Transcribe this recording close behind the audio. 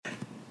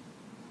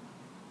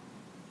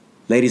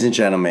Ladies and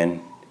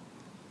gentlemen,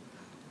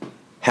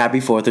 happy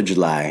 4th of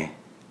July,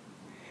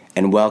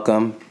 and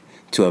welcome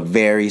to a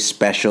very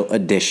special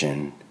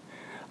edition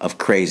of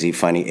Crazy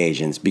Funny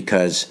Asians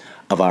because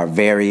of our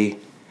very,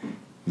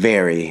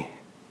 very,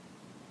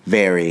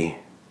 very,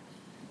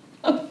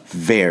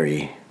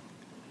 very,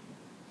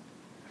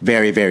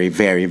 very, very,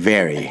 very,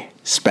 very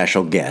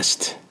special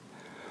guest.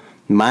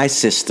 My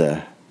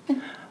sister,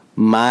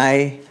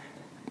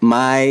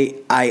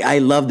 I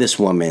love this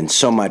woman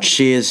so much.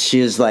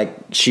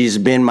 She's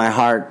been my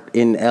heart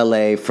in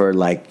LA for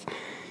like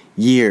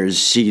years.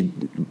 She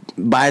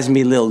buys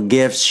me little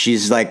gifts. She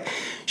is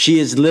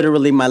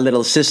literally my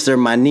little sister,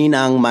 my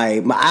ninang,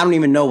 my I don't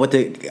even know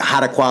how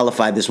to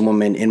qualify this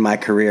woman in my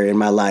career, in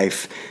my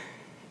life.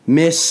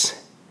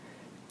 Miss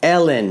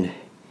Ellen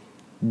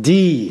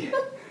D.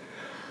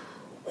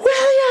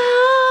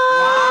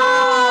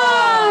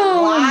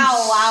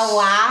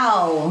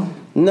 Wow.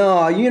 No,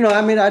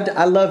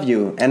 I love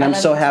you, and I'm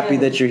so happy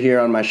that you're here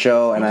on my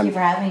show. Thank you for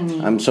having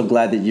me. I'm so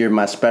glad that you're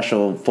my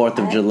special 4th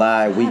of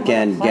July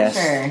weekend guest.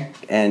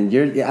 And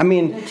you're,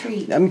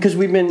 because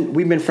we've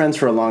been friends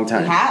for a long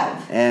time. We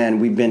have, and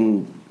we've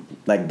been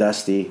like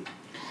Dusty,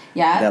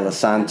 De Los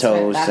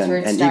Santos,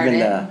 and even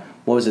the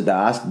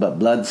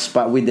blood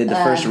spot. We did the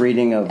first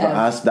reading of the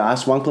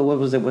Aswankla. What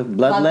was it with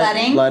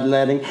bloodletting?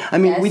 Bloodletting. I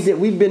mean, yes.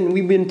 we've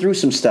been through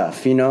some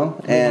stuff, and.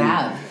 We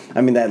have. I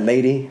mean, that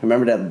lady,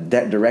 remember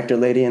that director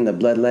lady in the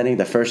bloodletting,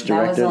 the first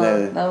director?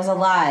 That was a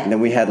lie. And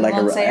then we had like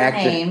an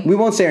actor. We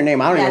won't say her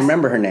name. I don't even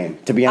remember her name,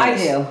 to be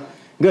honest. I do.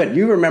 Good.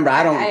 You remember.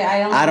 I don't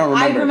remember.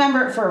 I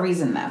remember it for a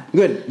reason, though.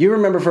 Good. You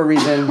remember for a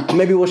reason.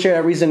 Maybe we'll share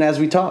that reason as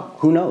we talk.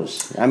 Who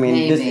knows? I mean,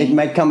 it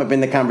might come up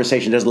in the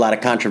conversation. There's a lot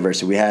of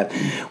controversy.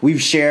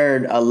 We've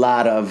shared we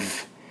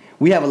have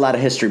a lot of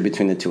history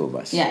between the two of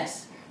us.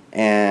 Yes.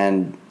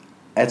 And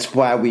that's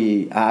why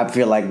I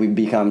feel like we've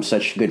become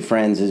such good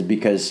friends is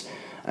because...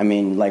 I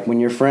mean, like when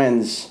you're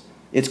friends,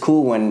 it's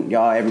cool when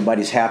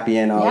everybody's happy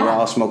and we're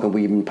all smoking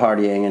weed and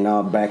partying and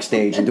all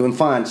backstage and doing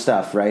fun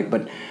stuff, right?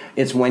 But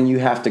it's when you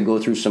have to go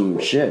through some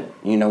shit,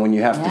 when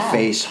you have to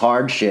face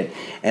hard shit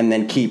and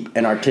then keep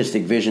an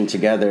artistic vision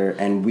together.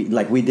 And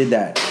we did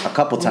that a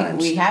couple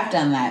times. We have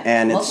done that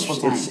multiple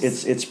times.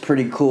 It's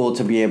pretty cool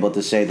to be able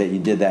to say that you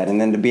did that, and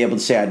then to be able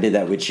to say I did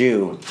that with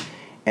you.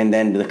 And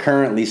then to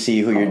currently see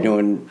who you're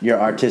doing your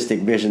artistic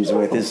visions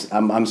with is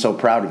I'm so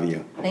proud of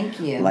you. Thank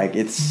you. Like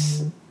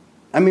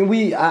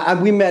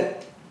we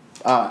met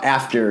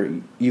after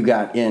you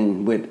got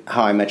in with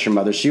How I Met Your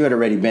Mother. So you had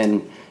already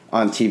been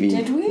on TV.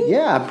 Did we?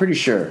 Yeah, I'm pretty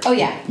sure. Oh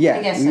yeah. Yeah.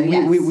 I guess so.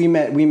 Yes. We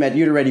met.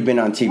 You'd already been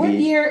on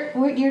TV.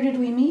 What year did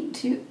we meet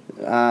too?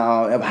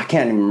 I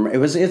can't even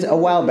remember. It's a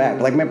while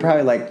back. Like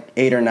probably like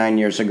 8 or 9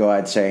 years ago,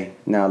 I'd say.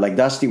 No, like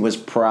Dusty was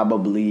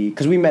probably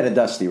because we met at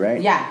Dusty,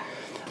 right? Yeah.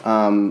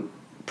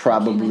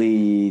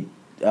 Probably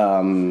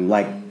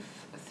like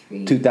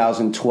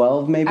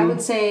 2012, maybe. I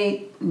would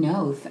say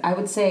no.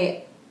 Let's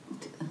see.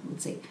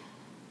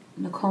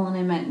 Nicole and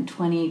I met in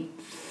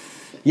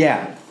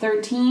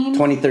 2013.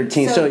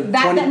 2013. So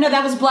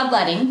that was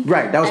bloodletting.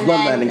 Right, that was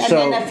bloodletting. And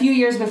then a few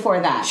years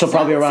before that. So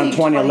probably around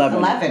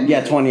 2011.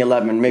 Yeah,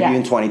 2011, maybe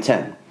in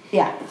 2010.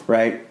 Yeah.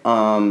 Right.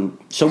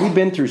 So we've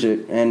been through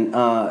it, and.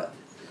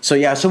 So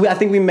I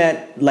think we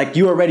met like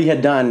you already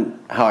had done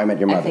How I Met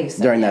Your Mother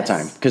during that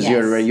time because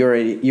you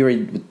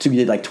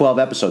did like 12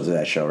 episodes of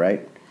that show,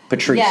 right?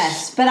 Patrice.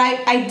 Yes, but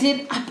I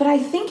did, but I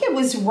think it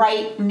was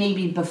right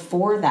maybe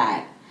before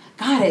that.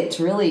 God,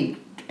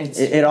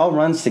 it all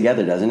runs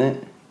together, doesn't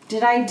it?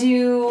 Did I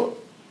do?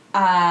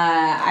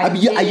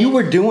 You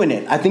were doing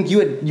it. I think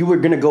you were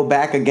gonna go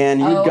back again.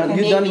 You've done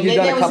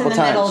a couple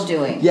times.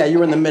 Yeah, you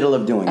were in the middle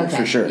of doing it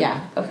for sure.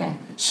 Yeah. Okay.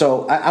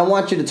 So I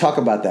want you to talk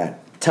about that.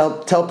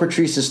 Tell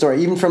Patrice's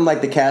story, even from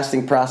like the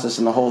casting process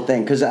and the whole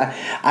thing, because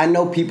I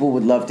know people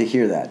would love to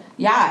hear that.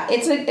 Yeah,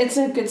 it's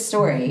a good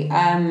story.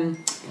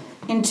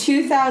 In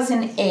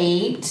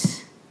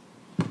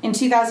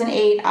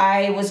 2008,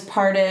 I was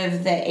part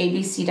of the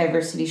ABC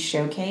Diversity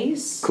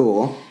Showcase.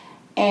 Cool.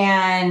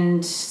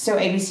 And so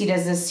ABC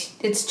does this.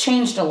 It's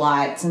changed a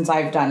lot since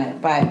I've done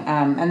it, but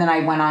and then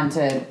I went on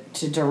to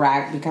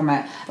direct,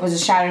 I was a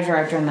shadow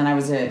director, and then I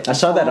was I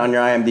saw that on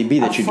your IMDb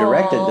that you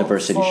directed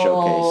Diversity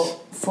Showcase.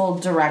 Full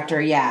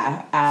director,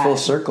 yeah. Full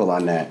circle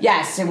on that.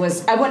 Yes, it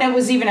was. It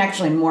was even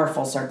actually more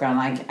full circle,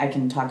 and I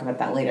can talk about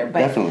that later. But,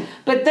 definitely.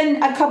 But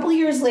then a couple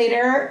years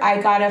later,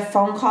 I got a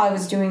phone call. I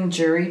was doing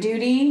jury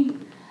duty,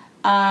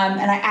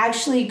 and I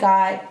actually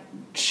got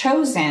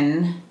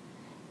chosen.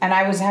 And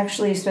I was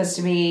actually supposed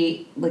to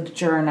be like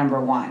juror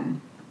number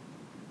 1.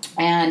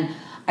 And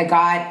I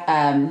got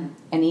an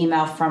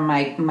email from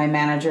my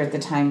manager at the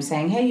time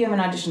saying, hey, you have an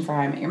audition for How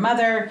I Met Your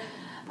Mother.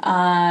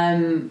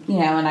 And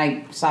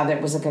I saw that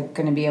it was like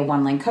going to be a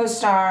one-lane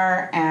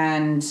co-star.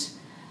 And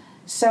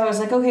so I was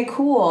like, okay,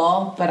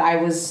 cool. But I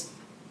was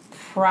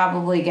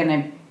probably going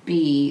to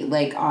be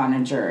like on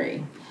a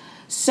jury.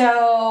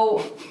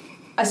 So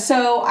I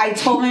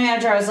told my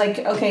manager, I was like,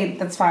 okay,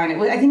 that's fine.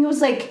 I think it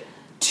was like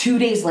 2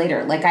 days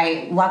later. Like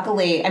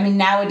luckily, I mean,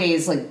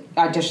 nowadays, like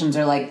auditions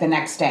are like the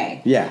next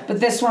day. Yeah. But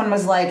this one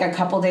was like a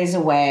couple days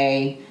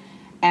away,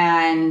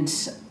 and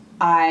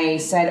I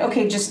said,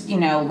 okay, just,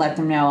 let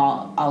them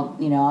know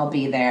I'll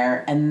be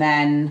there. And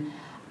then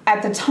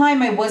at the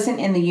time I wasn't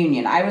in the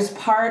union. I was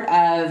part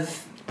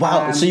of...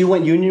 Wow, so you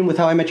went union with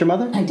How I Met Your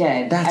Mother? I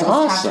did. That's I was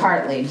awesome.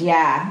 Taft-Hartley,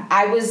 yeah.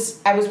 I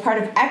was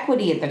part of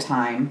Equity at the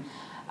time,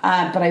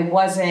 but I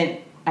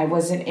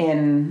wasn't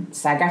in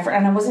SAG-AFTRA,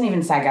 and I wasn't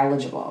even SAG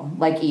eligible,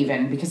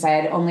 because I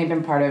had only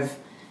been part of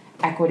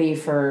Equity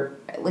for,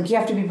 you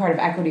have to be part of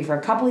Equity for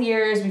a couple of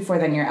years before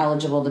then you're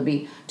eligible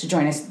to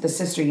join the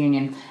sister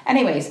union.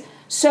 Anyways,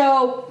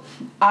 so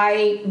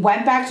I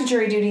went back to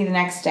jury duty the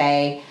next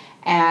day,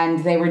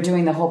 and they were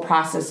doing the whole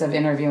process of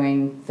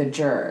interviewing the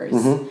jurors.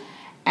 Mm-hmm.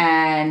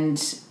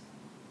 And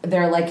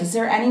they're like, is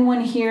there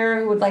anyone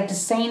here who would like to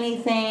say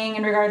anything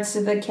in regards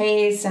to the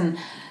case? And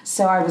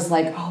so I was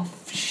like, oh,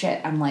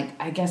 shit. I'm like,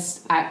 I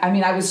guess,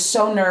 I was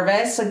so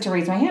nervous, to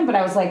raise my hand, but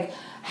I was like,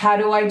 how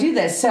do I do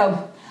this?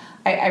 So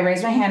I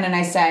raised my hand and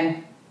I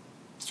said,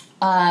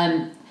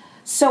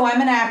 so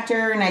I'm an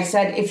actor. And I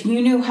said, if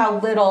you knew how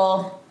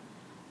little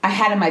I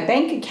had in my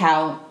bank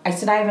account, I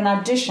said, I have an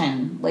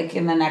audition,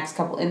 in the next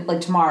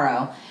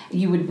tomorrow,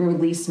 you would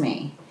release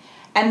me.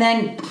 And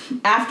then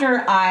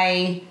after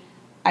I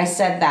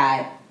said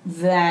that,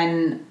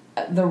 then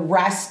the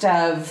rest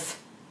of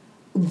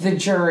the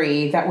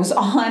jury that was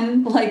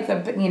on,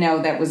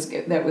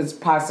 that was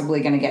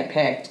possibly going to get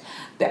picked,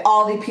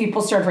 all the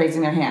people started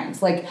raising their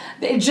hands.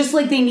 Just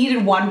they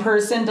needed one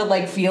person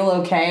to, feel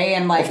okay.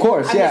 And, of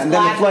course, yeah. And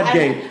then the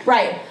floodgate.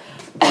 Right.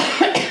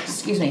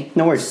 Excuse me.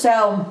 No worries.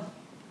 So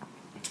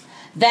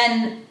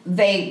then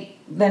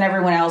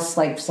everyone else,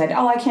 said,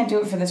 oh, I can't do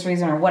it for this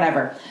reason or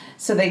whatever.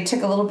 So they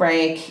took a little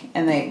break,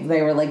 and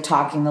they were,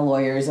 talking, the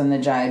lawyers and the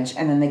judge,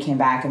 and then they came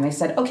back, and they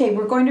said, okay,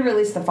 we're going to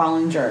release the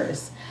following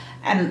jurors.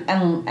 And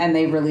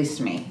they released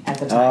me at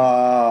the time.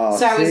 Oh,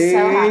 so I was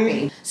so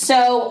happy.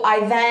 So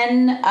I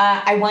then,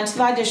 I went to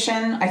the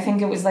audition, I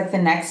think it was, the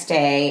next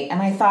day,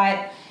 and I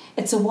thought,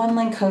 it's a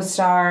one-line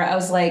co-star. I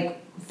was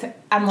like,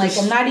 I'm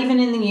not even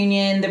in the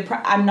union.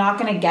 I'm not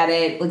going to get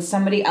it.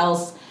 Somebody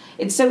else...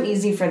 It's so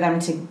easy for them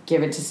to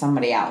give it to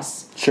somebody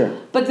else. Sure.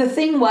 But the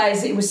thing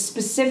was, it was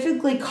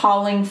specifically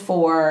calling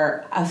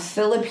for a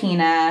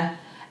Filipina,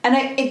 and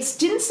it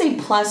didn't say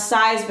plus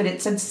size, but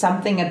it said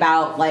something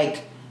about,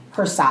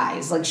 her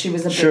size. She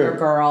was a bigger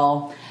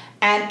girl.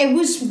 And it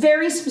was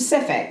very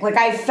specific.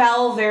 I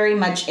fell very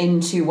much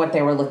into what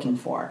they were looking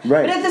for.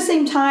 Right. But at the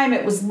same time,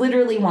 it was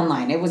literally one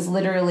line. It was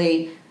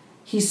literally,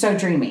 he's so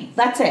dreamy.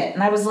 That's it.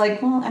 And I was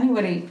like, well,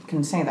 anybody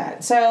can say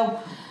that.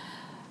 So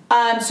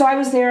I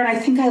was there, and I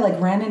think I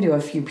ran into a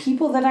few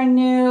people that I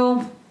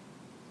knew.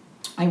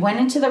 I went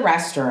into the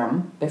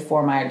restroom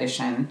before my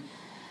audition,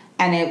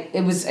 and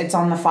it's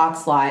on the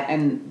Fox lot,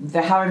 and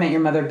the How I Met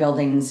Your Mother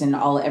buildings and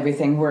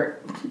everything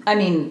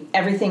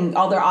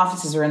all their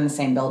offices are in the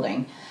same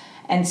building.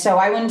 And so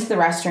I went into the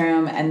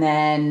restroom, and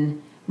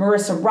then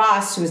Marissa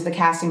Ross, who was the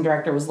casting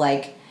director,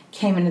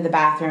 came into the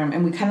bathroom,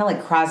 and we kind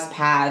of crossed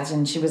paths,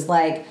 and she was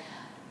like,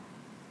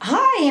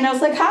 hi, and I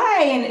was like,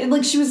 hi,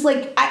 and she was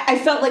like, I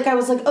felt like I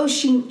was like, oh,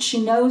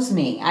 she knows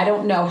me. I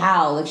don't know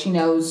how, she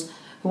knows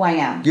who I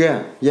am.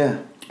 Yeah.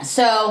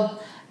 So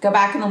go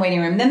back in the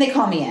waiting room. Then they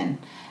call me in,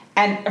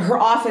 and her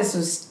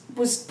office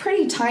was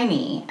pretty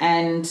tiny,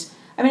 and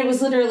it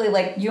was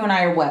literally you and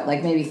I are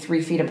maybe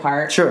 3 feet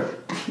apart. Sure.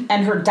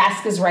 And her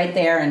desk is right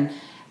there,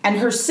 and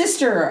her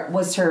sister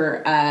was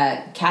her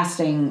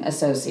casting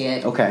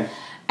associate. Okay.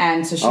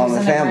 And so she was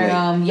in the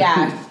room.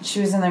 Yeah, she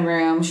was in the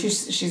room.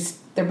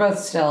 They're both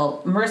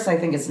still... Marissa, I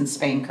think, is in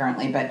Spain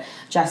currently, but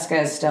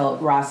Jessica is still...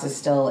 Ross is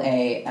still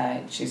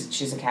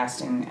she's a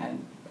casting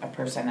a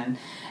person.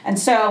 And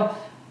so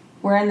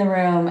we're in the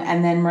room,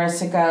 and then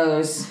Marissa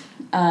goes...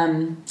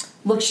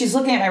 she's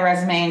looking at my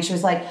resume, and she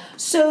was like,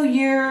 so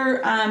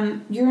you're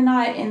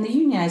not in the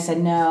union? I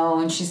said, no.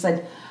 And she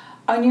said,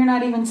 oh, and you're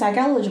not even SAG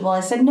eligible? I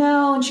said,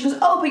 no. And she goes,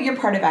 oh, but you're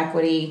part of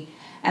Equity.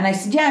 And I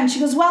said, yeah. And she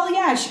goes, well,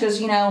 yeah. She goes,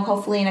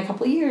 hopefully in a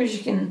couple of years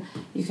you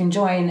can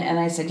join. And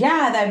I said,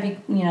 yeah, that'd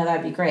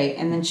be great.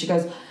 And then she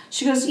goes, and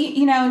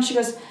she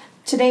goes,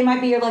 today might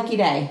be your lucky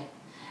day.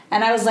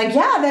 And I was like,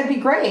 yeah, that'd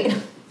be great.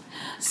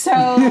 So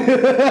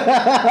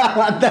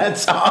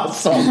that's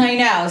awesome. I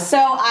know. So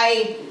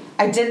I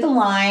did the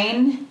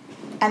line,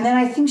 and then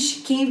I think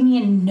she gave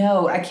me a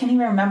note. I can't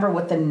even remember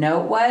what the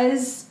note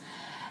was.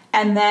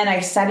 And then I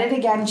said it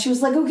again, and she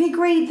was like, okay,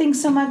 great.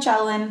 Thanks so much,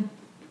 Ellen.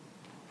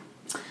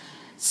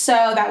 So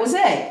that was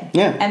it.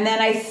 Yeah. And then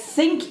I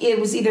think it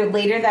was either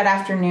later that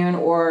afternoon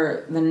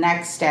or the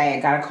next day, I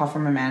got a call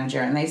from a manager,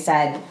 and they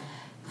said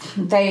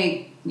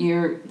they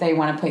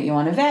want to put you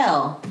on a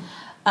veil.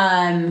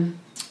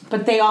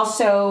 But they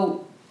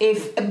also I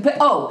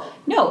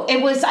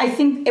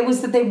think it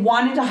was that they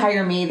wanted to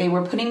hire me. They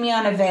were putting me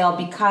on a veil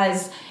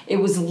because it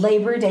was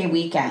Labor Day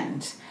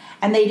weekend.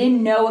 and they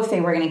didn't know if they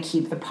were going to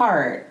keep the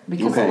part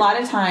because a lot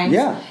of times,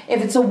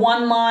 if it's a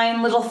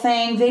one-line little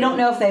thing, they don't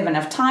know if they have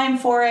enough time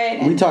for it.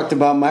 And we talked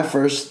about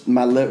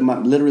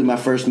literally my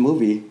first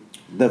movie,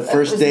 the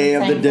first day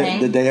of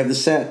the day of the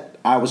set.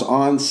 I was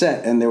on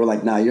set, and they were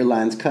like, "Nah, your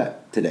line's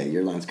cut today.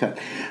 Your line's cut."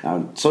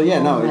 So yeah,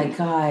 oh my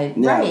god,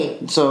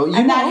 right? So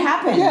that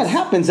happens. Yeah, it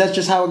happens. That's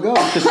just how it goes.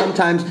 Because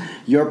sometimes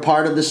your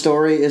part of the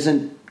story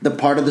isn't the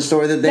part of the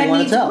story that they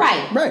want to tell.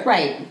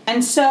 Right.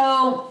 And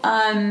so,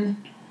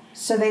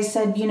 so they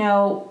said,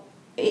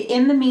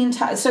 in the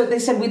meantime, so they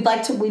said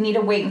we need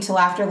to wait until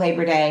after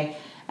Labor Day,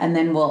 and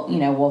then we'll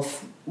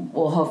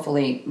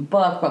hopefully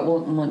book, but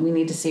we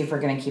need to see if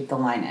we're going to keep the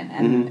line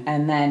in.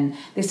 And then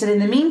they said, in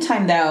the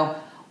meantime, though,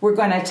 we're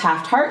going to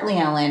Taft-Hartley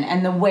Ellen,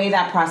 and the way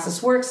that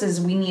process works is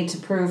we need to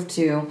prove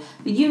to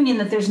the union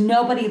that there's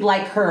nobody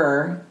like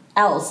her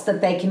else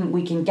that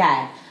we can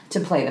get to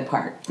play the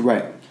part.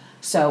 Right.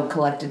 So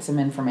collected some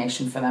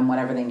information for them,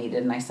 whatever they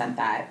needed, and I sent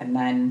that. And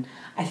then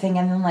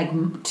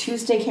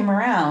Tuesday came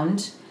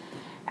around,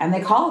 and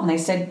they called and they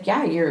said,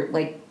 "Yeah, you're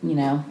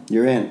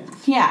you're in."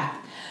 Yeah.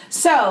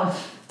 So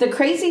the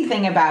crazy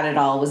thing about it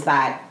all was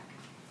that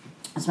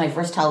it was my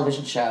first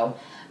television show,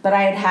 but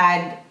I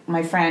had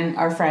our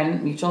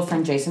mutual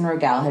friend Jason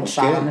Rogel had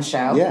shot on the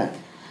show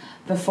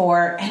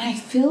before, and I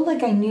feel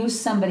like I knew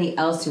somebody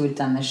else who had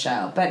done the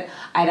show, but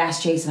I'd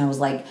asked Jason, I was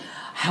like,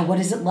 what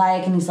is it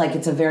like? And he's like,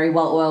 it's a very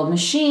well-oiled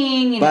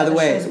machine. By the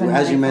way,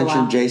 as you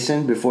mentioned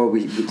Jason, before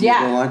we go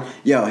on,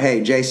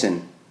 hey,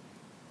 Jason,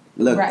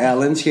 look,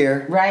 Ellen's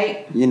here.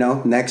 Right.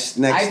 Next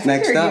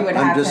up,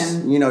 I'm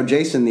just,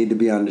 Jason need to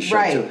be on the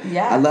show too.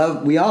 Yeah.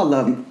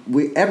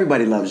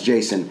 Everybody loves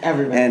Jason.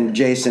 Everybody. And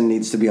Jason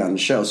needs to be on the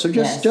show. So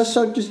just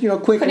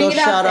quick little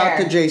shout out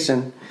to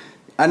Jason.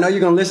 I know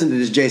you're going to listen to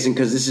this, Jason,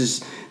 because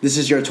this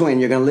is your twin.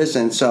 You're going to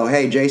listen. So,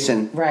 hey,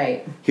 Jason.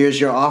 Right. Here's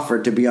your offer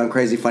to be on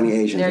Crazy Funny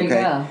Asians. There you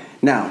go.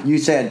 Now, you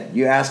said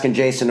you're asking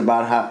Jason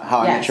about how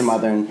I met your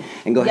mother, and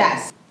go ahead.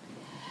 Yes.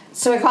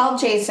 So I called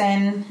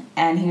Jason,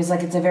 and he was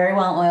like, it's a very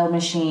well-oiled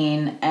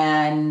machine,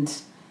 and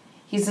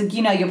he's like,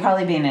 you'll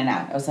probably be in and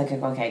out. I was like,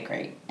 okay,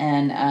 great.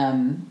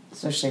 And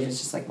especially if it's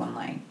just like one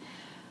line.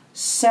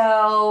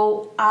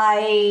 So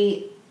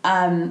I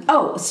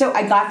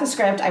got the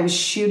script. I was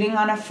shooting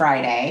on a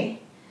Friday.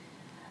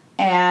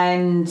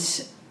 And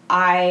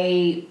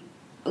I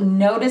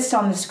noticed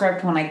on the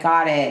script when I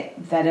got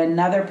it that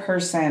another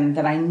person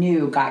that I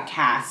knew got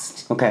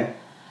cast. Okay.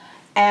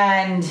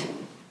 And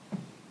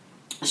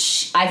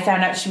I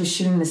found out she was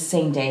shooting the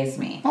same day as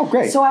me. Oh,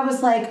 great. So I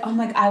was like, I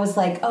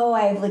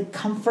have like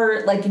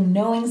comfort like in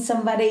knowing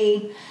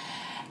somebody.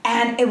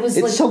 And it was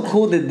it's so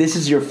cool that this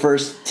is your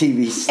first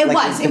TV.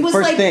 It was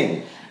first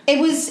thing.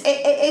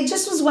 It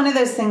just was one of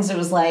those things that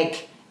was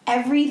like,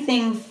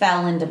 everything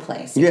fell into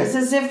place. It was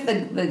as if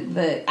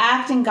the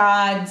acting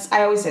gods,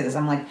 I always say this,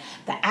 I'm like,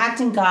 the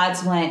acting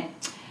gods went,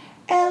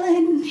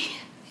 Ellen, yes,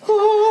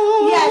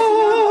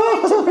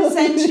 we're going to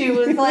present you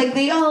with like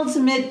the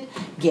ultimate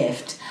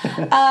gift.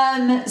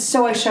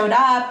 So I showed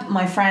up.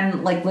 My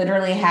friend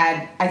literally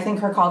had, I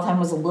think her call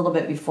time was a little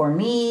bit before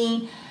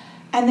me.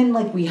 And then,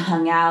 we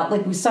hung out.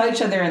 We saw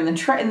each other in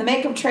the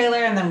makeup trailer,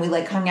 and then we,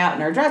 hung out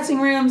in our dressing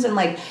rooms. And,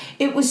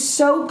 it was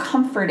so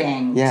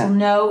comforting to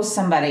know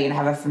somebody and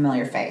have a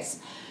familiar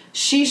face.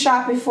 She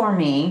shot before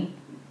me.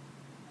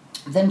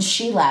 Then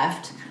she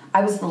left.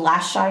 I was the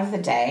last shot of the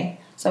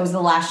day. So I was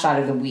the last shot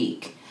of the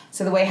week.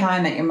 So the way How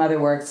I Met Your Mother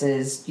works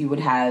is you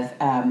would have,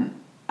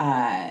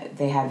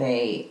 they have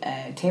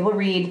a table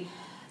read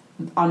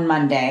on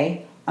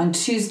Monday. On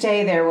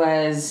Tuesday, there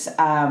was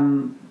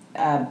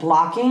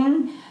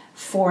blocking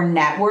for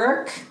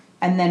network,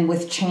 and then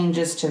with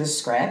changes to the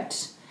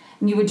script.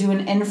 And you would do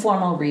an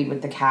informal read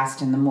with the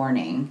cast in the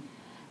morning,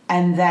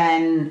 and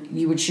then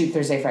you would shoot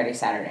Wednesday, Thursday,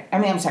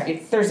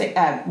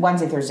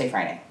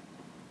 Friday.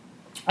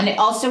 And it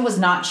also was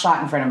not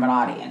shot in front of an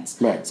audience.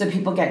 Right. So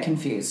people get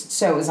confused.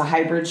 So it was a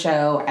hybrid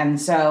show, and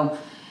so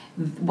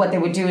what they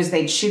would do is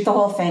they'd shoot the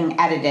whole thing,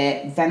 edit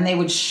it, then they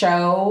would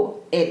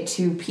show it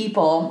to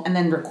people and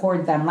then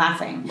record them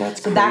laughing.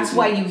 That's crazy. That's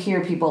why you hear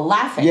people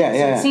laughing.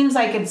 Yeah. It seems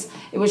like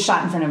it was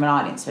shot in front of an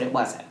audience, but it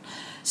wasn't.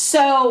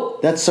 So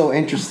that's so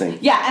interesting.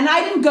 Yeah, and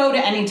I didn't go to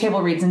any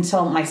table reads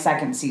until my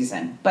second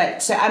season.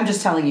 But so I'm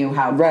just telling you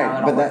how it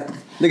all worked.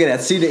 Look at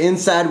that. See the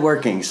inside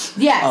workings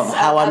of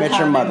How I Met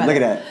Your Mother. Look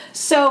at that.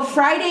 So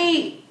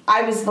Friday,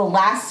 I was the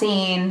last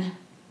scene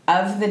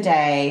of the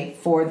day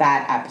for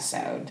that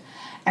episode.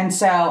 And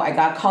so I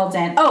got called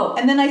in. Oh,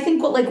 and then I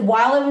think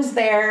while I was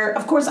there,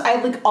 of course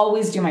I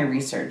always do my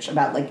research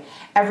about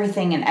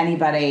everything and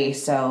anybody.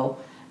 So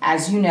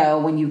as you know,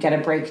 when you get a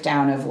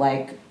breakdown of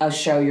a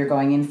show you're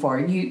going in for,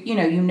 you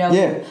know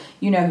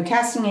who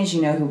casting is,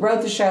 you know who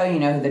wrote the show, you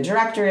know who the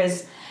director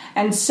is.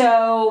 And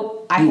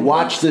so you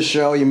watch the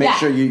show, you make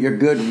sure you're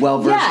good,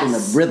 well versed in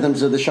the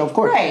rhythms of the show. Of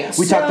course. Right.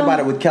 We talked about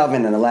it with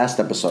Kelvin in the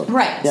last episode.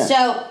 Right. Yeah.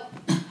 So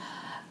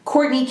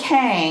Courtney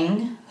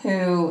Kang,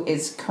 who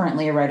is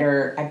currently a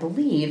writer, I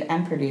believe,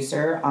 and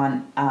producer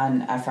on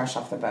Fresh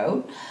Off the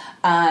Boat,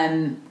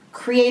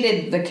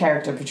 created the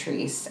character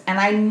Patrice, and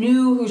I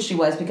knew who she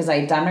was because I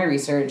had done my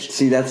research.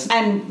 See, that's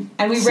and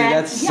we ran.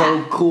 That's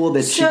so cool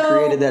that she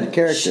created that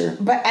character.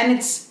 And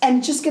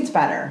it just gets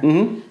better.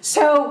 Mm-hmm.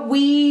 So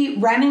we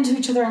ran into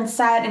each other on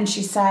set, and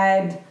she's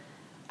like,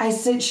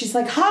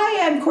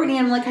 "Hi, I'm Courtney."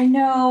 I'm like, "I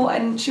know,"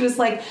 and she was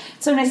like,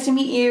 "So nice to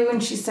meet you."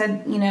 And she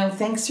said,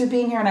 "Thanks for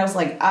being here." And I was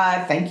like,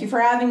 "Thank you for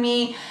having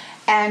me."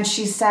 And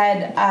she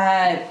said,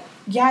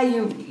 "Yeah,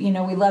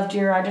 we loved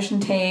your audition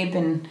tape."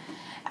 And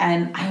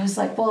I was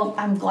like, well,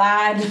 I'm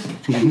glad.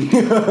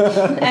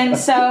 and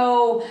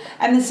so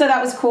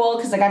that was cool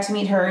because I got to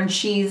meet her, and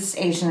she's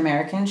Asian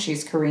American.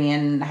 She's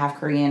Korean, half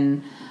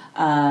Korean,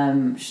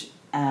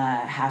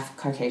 half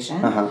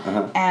Caucasian.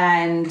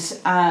 And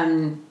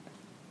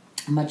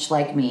much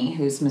like me,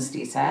 who's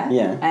mestiza.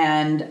 Yeah.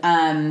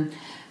 And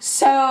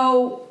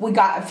so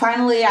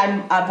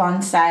I'm up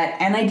on set,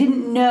 and I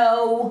didn't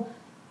know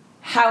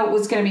how it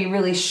was going to be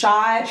really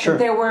shot. Sure.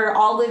 There were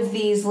all of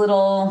these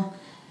little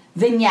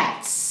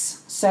vignettes.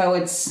 So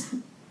it's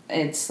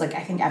like,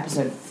 I think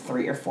episode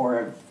 3 or 4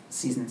 of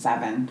season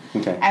 7.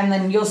 Okay. And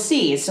then you'll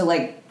see. So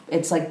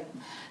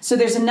so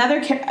there's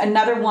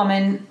another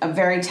woman, a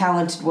very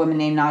talented woman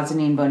named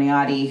Nazanin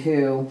Boniati,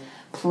 who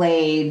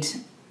played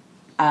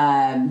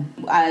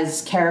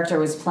as character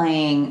was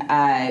playing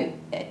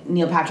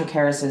Neil Patrick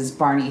Harris's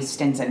Barney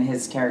Stinson,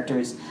 his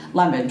character's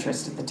love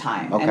interest at the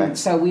time. Okay. And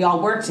so we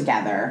all worked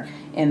together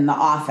in the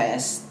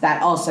office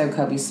that also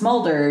Kobe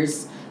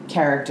Smolder's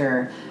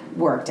character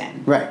worked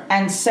in. Right.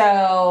 And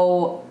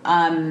so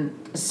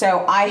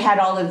I had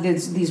all of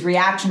these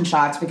reaction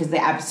shots because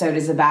the episode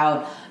is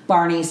about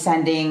Barney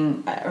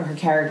sending her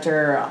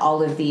character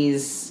all of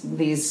these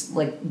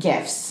like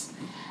gifts.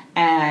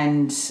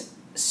 And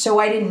so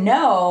I didn't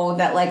know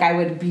that I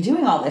would be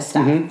doing all this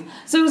stuff. Mm-hmm.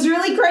 So it was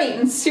really great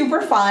and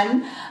super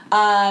fun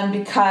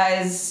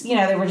because,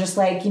 they were just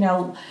like,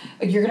 you're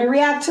going to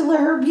react to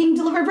her being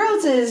delivered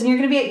roses, and you're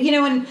going to be,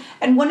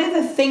 and one of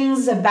the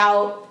things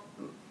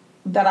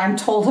that I'm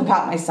told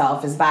about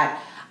myself is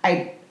that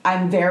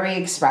I'm very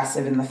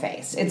expressive in the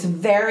face. It's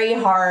very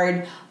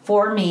hard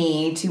for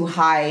me to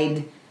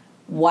hide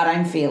what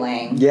I'm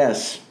feeling.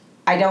 Yes.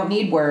 I don't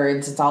need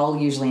words. It's all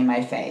usually in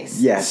my face.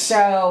 Yes.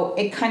 So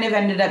it kind of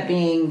ended up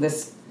being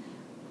this,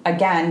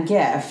 again,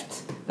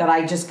 gift that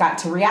I just got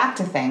to react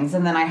to things.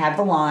 And then I had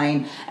the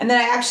line. And then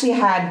I actually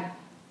had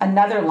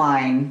another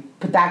line,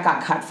 but that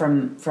got cut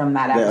from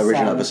that episode. The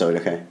original episode,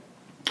 okay.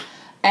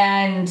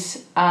 And,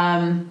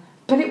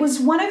 but it was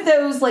one of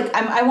those,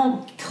 I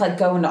won't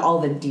go into all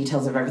the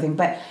details of everything,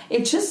 but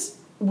it just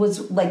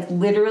was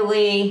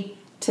literally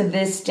to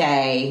this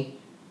day,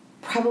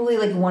 probably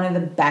one of the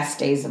best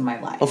days of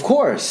my life. Of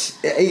course.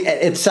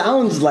 It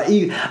sounds like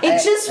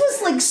it just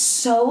was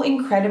so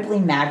incredibly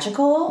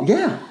magical.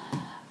 Yeah.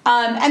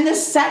 And the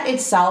set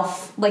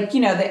itself,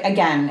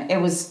 again, it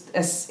was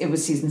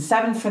season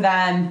 7 for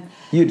them.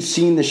 You'd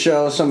seen the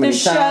show so many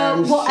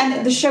times. Well,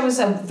 and the show was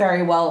a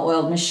very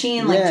well-oiled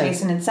machine,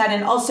 Jason had said.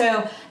 And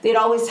also, they'd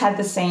always had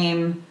the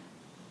same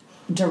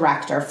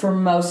director for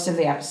most of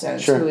the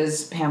episodes, who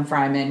is Pam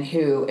Fryman,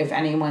 who, if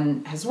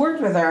anyone has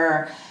worked with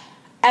her,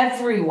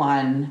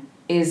 everyone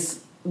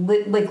is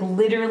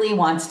literally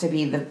wants to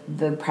be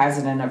the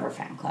president of her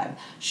fan club.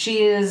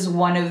 She is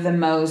one of the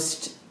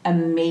most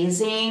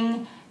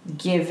amazing,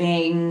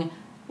 giving,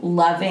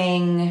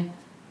 loving,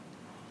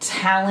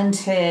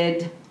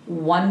 talented,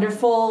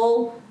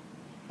 wonderful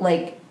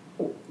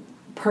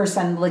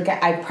person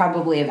I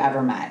probably have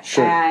ever met.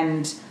 Sure.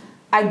 And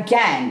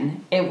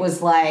again, it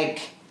was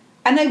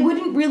and I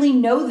wouldn't really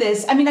know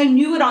this. I mean, I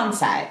knew it on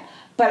set,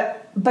 but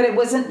it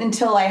wasn't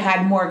until I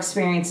had more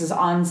experiences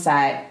on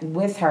set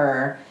with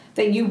her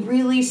that you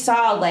really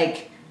saw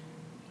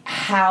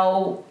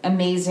how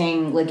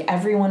amazing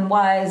everyone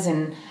was,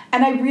 and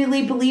I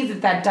really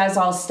believe that does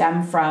all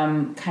stem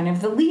from kind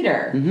of the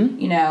leader,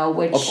 mm-hmm.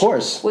 Which of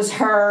course was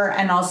her,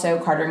 and also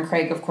Carter and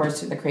Craig, of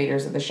course, the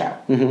creators of the show,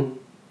 mm-hmm.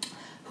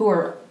 who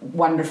are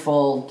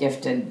wonderful,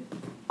 gifted,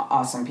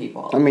 awesome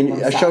people. I mean,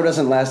 a show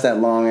doesn't last that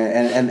long,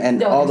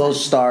 and all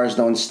those stars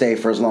don't stay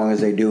for as long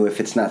as they do if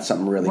it's not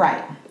something really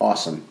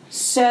awesome.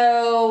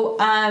 So,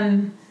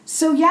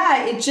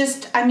 yeah, it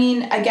just, I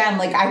mean, again,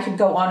 I could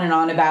go on and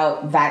on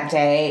about that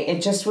day.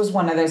 It just was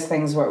one of those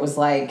things where it was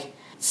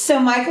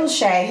so Michael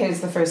Shea, who's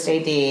the first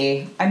AD,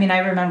 I mean, I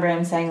remember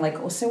him saying,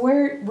 so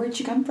where'd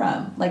you come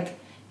from?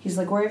 He's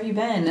where have you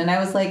been? And I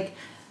was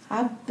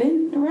I've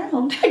been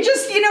around. I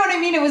just, you know what I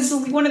mean? It was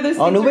just one of those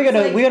things. Oh, no, we're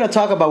gonna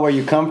talk about where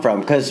you come from,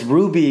 because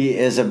Ruby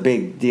is a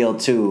big deal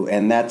too,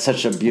 and that's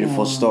such a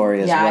beautiful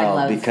story as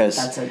well.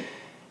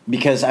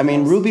 Because I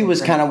mean, Ruby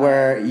was kind of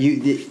where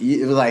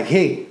you were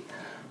hey,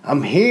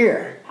 I'm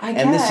here,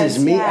 and this is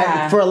me.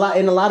 Yeah.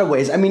 In a lot of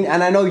ways. I mean,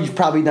 and I know you've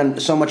probably done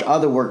so much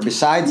other work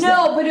besides that.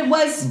 No, but it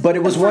was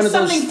one of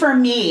those something for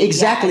me.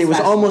 Exactly, it was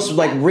almost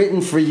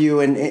written for you,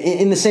 and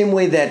in the same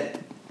way that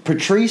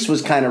Patrice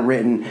was kind of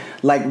written,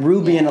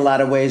 Ruby in a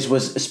lot of ways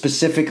was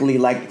specifically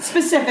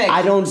specific.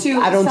 I don't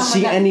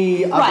see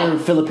any other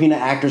Filipina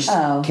actors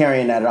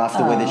carrying that off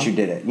the way that you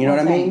did it. You know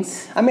what I mean?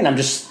 I mean, I'm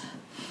just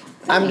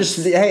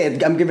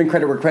I'm giving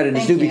credit where credit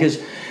is due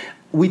because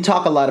we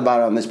talk a lot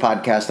about on this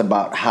podcast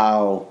about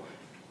how,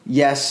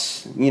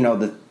 yes,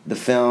 the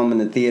film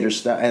and the theater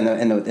stuff and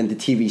the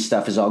TV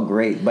stuff is all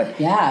great, but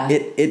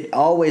it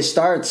always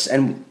starts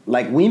and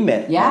like we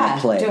met on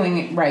a play, doing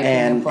it right,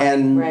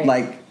 and right.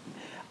 Like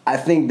I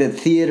think that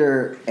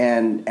theater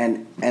and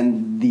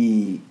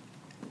the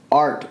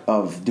art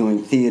of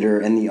doing theater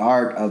and the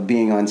art of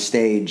being on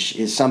stage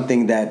is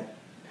something that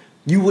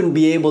you wouldn't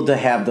be able to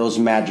have those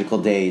magical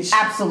days.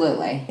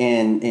 Absolutely.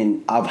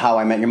 In of How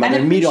I Met Your Mother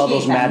and meet all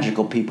those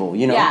magical people,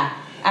 Yeah,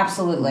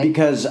 absolutely.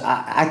 Because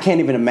I can't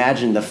even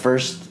imagine the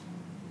first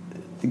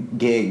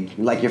gig,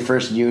 like your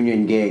first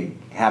union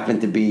gig,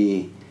 happened to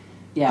be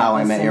How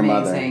I Met Your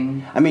Mother.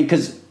 I mean,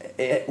 because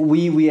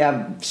we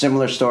have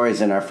similar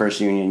stories in our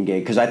first union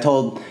gig. Because I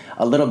told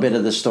a little bit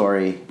of the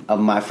story of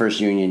my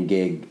first union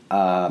gig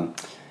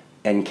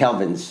in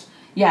Kelvin's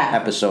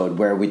episode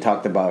where we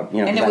talked about,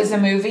 And it was a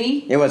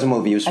movie? It was a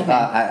movie. It was,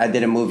 I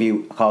did a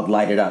movie called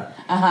Light It Up.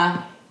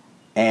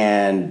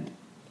 And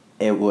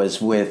it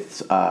was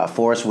with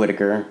Forrest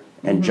Whitaker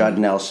and Judd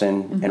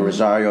Nelson and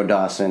Rosario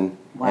Dawson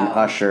and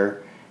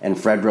Usher and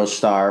Fred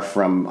Rostar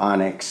from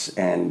Onyx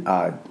and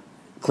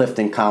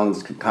Clifton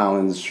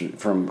Collins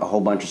from a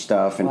whole bunch of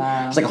stuff. And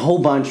it's like a whole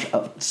bunch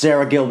of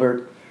Sarah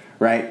Gilbert,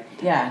 right?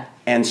 Yeah.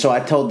 And so I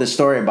told this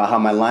story about how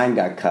my line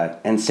got cut.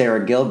 And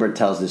Sarah Gilbert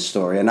tells this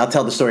story. And I'll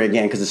tell the story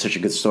again because it's such a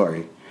good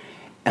story.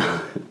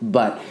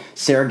 But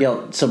Sarah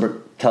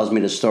Gilbert tells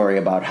me the story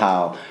about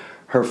how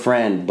her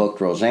friend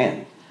booked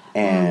Roseanne.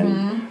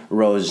 And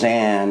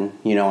Roseanne,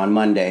 on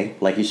Monday,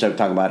 like you started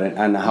talking about it,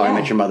 on How I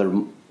Met Your Mother,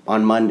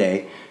 on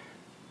Monday,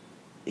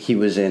 he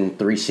was in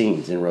 3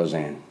 scenes in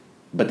Roseanne.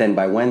 But then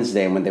by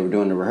Wednesday, when they were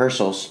doing the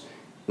rehearsals,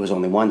 it was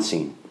only 1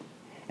 scene.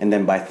 And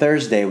then by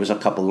Thursday, it was a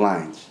couple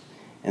lines.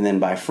 And then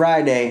by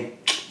Friday...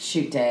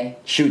 Shoot day,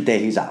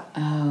 he's out.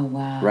 Oh,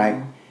 wow.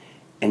 Right?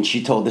 And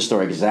she told the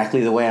story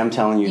exactly the way I'm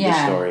telling you this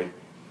story.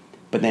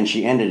 But then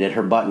she ended it.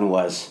 Her button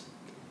was,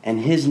 and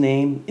his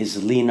name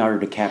is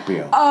Leonardo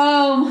DiCaprio.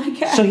 Oh, my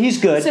God. So he's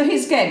good.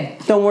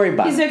 Don't worry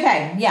about it. He's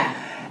okay, yeah.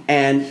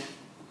 And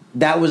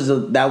that was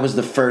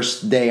the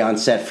first day on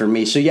set for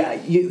me. So,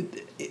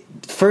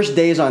 first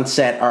days on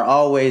set are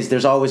always...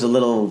 There's always a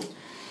little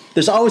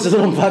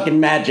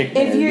fucking magic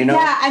there,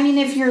 Yeah, I mean,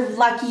 if you're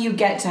lucky, you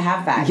get to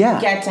have that. Yeah.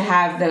 You get to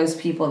have those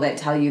people that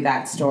tell you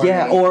that story.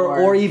 Yeah,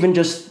 or even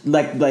just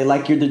like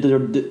you're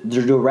the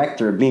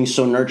director being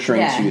so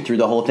nurturing to you through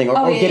the whole thing,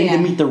 or getting to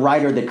meet the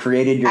writer that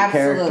created your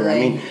character. I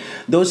mean,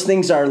 those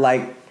things are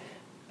like,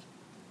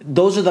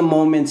 those are the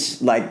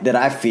moments like that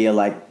I feel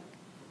like,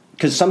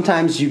 because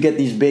sometimes you get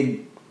these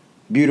big,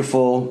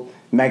 beautiful,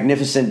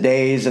 magnificent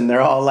days, and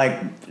they're all like,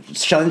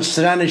 sun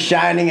is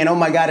shining, and oh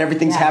my God,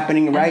 everything's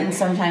happening, right?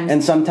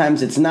 And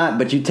sometimes it's not.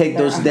 But you take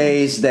those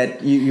days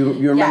that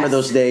you remember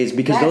those days,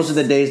 because those are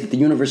the days that the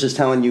universe is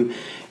telling you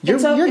you're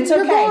going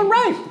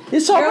right.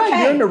 It's all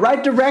right. You're in the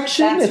right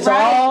direction. It's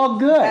all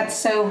good. That's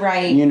so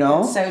right.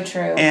 That's so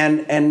true.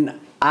 And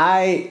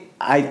I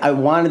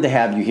wanted to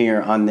have you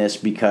here on this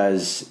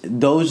because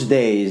those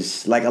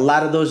days, like a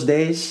lot of those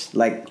days,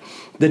 like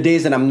the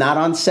days that I'm not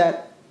on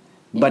set.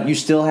 But you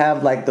still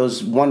have like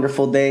those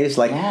wonderful days.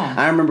 Like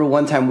I remember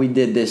one time we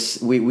did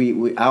this.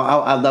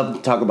 I love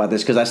to talk about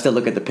this because I still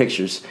look at the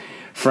pictures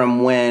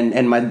from when,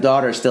 and my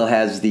daughter still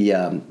has the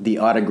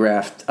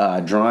autographed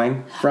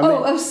drawing from it.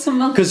 Oh,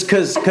 some.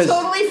 Because I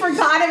totally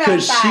forgot about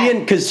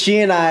that.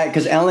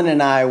 Because Ellen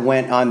and I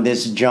went on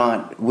this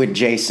jaunt with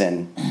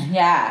Jason.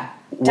 Yeah.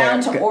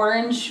 Down to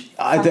Orange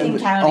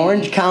County.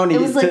 Orange County.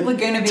 It was like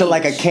Laguna Beach. To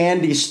like a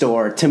candy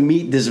store to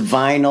meet this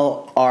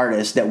vinyl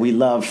artist that we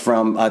love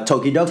from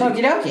Tokidoki.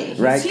 Tokidoki.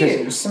 Right?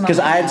 He's huge. Because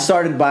I had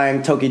started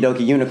buying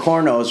Tokidoki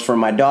unicornos for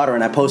my daughter,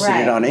 and I posted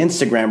it on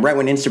Instagram right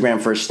when Instagram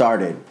first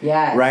started.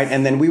 Yes. Right?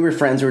 And then we were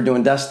friends who were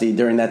doing Dusty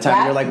during that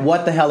time. We were like,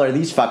 what the hell are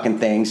these fucking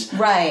things?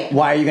 Right.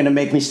 Why are you going to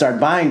make me start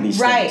buying these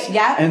things? Right,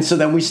 yeah. And so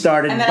then we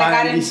started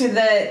buying these. And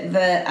then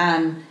I got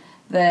into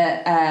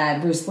the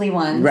Bruce Lee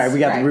ones. Right, we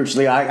got the Bruce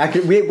Lee.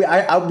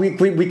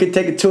 We could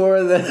take a tour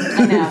of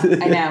the.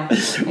 I know.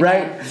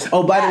 Right.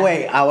 Oh, by the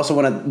way, I also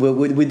want to.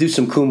 We do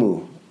some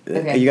Kumu.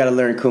 Okay. You got to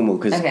learn Kumu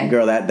because,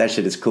 girl, that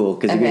shit is cool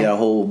because you get a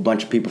whole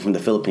bunch of people from the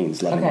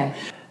Philippines loving it.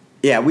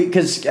 Yeah,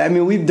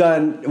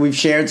 we've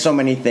shared so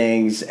many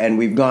things and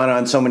we've gone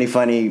on so many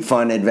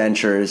fun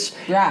adventures.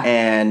 Yeah.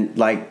 And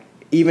like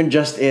even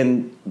just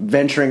in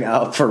venturing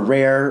out for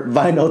rare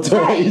vinyl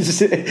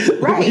toys,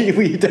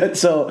 we did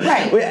so.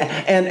 Right.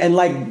 And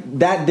like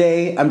that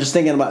day, I'm just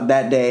thinking about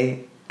that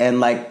day,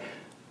 and like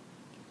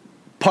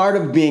part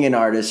of being an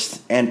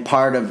artist and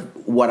part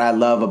of what I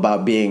love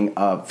about being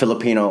a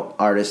Filipino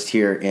artist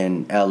here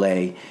in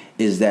LA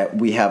is that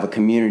we have a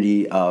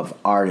community of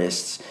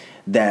artists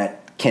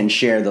that can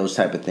share those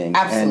type of things.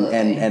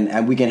 Absolutely.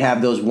 And we can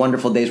have those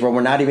wonderful days where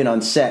we're not even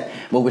on set,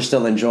 but we're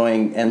still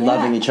enjoying and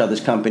loving each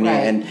other's company.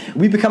 Right. And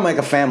we become like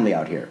a family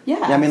out here. Yeah,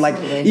 I mean, like,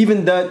 absolutely.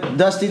 even the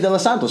Dusty De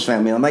Los Santos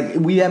family. I'm like,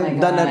 we haven't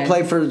done that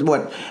play for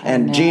what?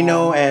 And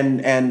Gino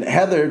and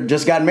Heather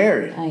just got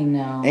married. I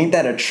know. Ain't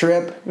that a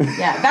trip?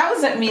 Yeah, that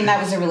was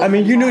a really I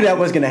mean, you fun knew time. that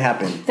was going to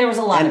happen. There was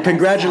a lot and of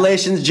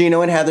congratulations,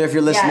 Gino and Heather, if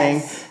you're listening.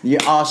 Yes.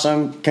 You're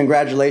awesome.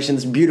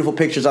 Congratulations. Beautiful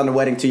pictures on the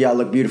wedding too. Y'all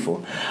look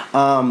beautiful.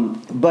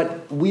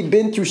 But we've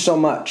been through so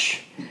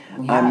much.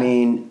 Yeah. I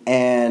mean,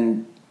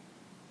 and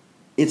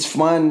it's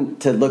fun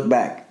to look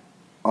back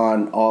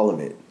on all of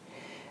it.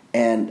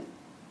 And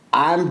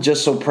I'm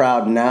just so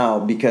proud now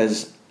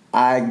because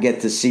I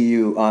get to see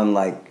you on,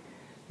 like,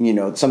 you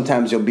know,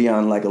 sometimes you'll be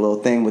on like a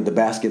little thing with the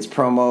Baskets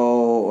promo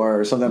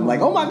or something. I'm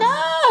like, oh my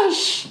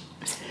gosh,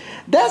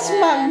 that's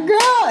my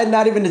girl. And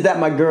not even is that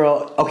my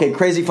girl. Okay,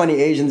 Crazy Funny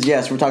Asians.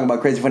 Yes, we're talking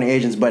about Crazy Funny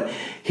Asians. But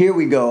here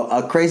we go.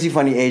 A Crazy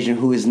Funny Asian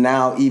who is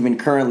now even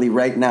currently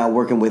right now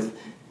working with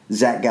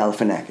Zach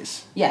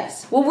Galifianakis.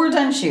 Yes. Well, we're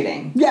done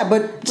shooting. Yeah,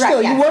 but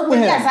still, you work with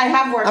him. Yes, I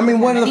have worked with him. I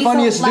mean, one of the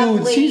funniest dudes.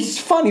 Lovely, He's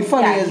funny as,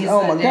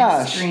 oh my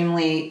gosh.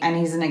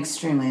 He's an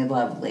extremely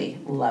lovely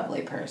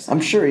person.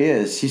 I'm sure he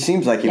is. He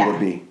seems like he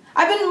would be.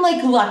 I've been,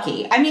 like,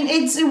 lucky. I mean,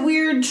 it's a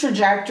weird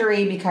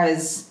trajectory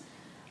because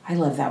I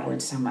love that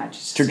word so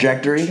much.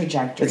 Trajectory?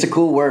 Trajectory. It's a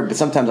cool word, but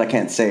sometimes I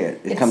can't say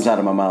it. It comes out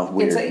of my mouth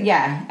weird.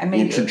 I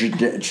mean,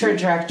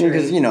 trajectory.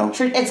 Because, you know.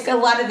 It's a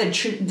lot of the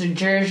and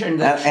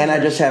the and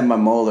I just had my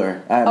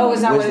molar. My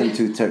is that wisdom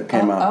tooth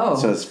came out,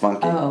 so it's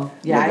funky. Oh,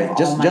 yeah.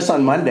 Just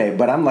on Monday,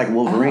 but I'm like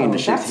Wolverine. The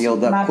shit's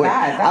healed up quick.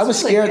 I was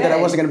scared that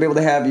I wasn't going to be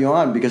able to have you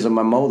on because of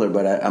my molar,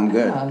 but I'm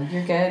good. Oh,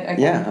 you're good?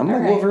 Okay. Yeah, I'm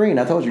like Wolverine.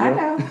 I told you, girl.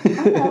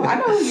 I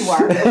know who you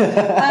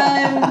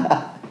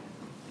are.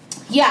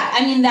 Yeah,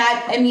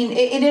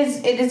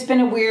 it has been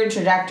a weird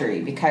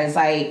trajectory because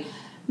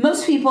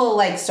most people,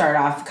 like, start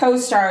off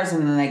co-stars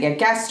and then they get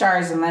guest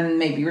stars and then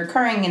maybe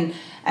recurring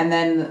and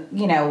then,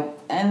 you know,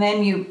 and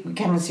then you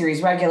become a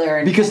series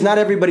regular. Because not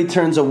everybody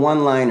turns a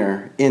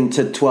one-liner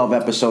into 12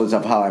 episodes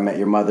of How I Met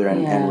Your Mother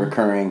and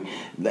recurring.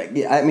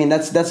 I mean,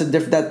 that's a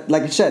different. That,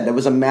 like you said, that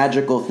was a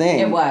magical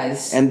thing. It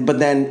was, but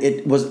then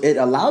it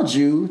allowed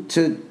you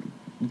to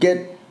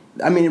get.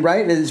 I mean,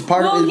 right? It's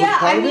part of it. Yeah,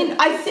 I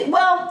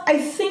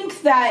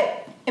think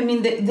that. I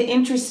mean, the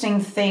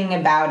interesting thing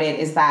about it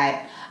is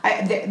that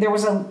there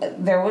was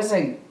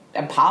a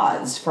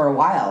pause for a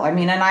while. I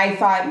mean, and I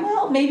thought,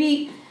 well,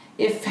 maybe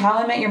if How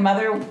I Met Your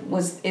Mother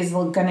is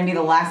going to be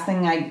the last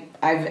thing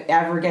I've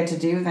ever get to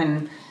do,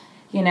 then,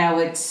 you know,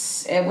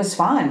 it was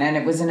fun and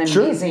it was an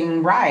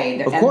amazing ride.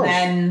 Of course.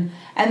 And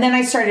then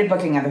I started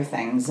booking other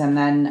things, and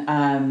then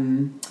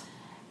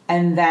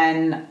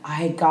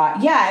I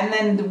got and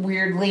then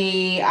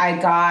weirdly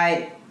I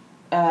got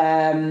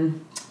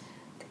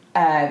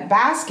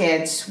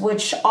Baskets,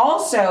 which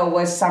also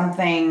was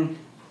something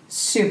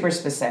super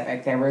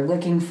specific. They were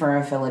looking for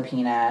a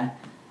Filipina.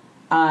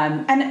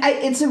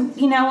 It's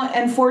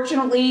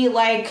unfortunately,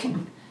 like,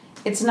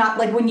 it's not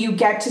like when you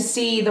get to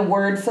see the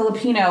word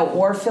Filipino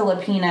or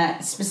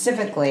Filipina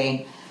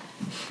specifically,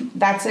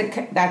 that's a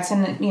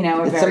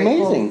very amazing.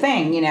 cool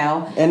thing, you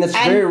know. And it's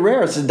very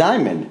rare. It's a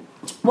diamond.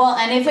 Well,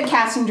 and if a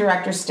casting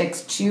director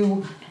sticks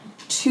to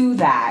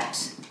that,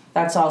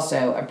 that's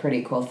also a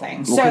pretty cool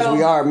thing. Well, because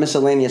we are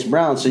miscellaneous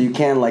brown, so you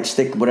can, like,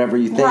 stick whatever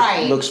you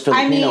think looks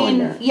Filipino in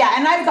there. Yeah,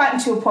 and I've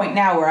gotten to a point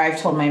now where I've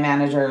told my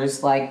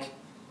managers, like,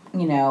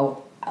 you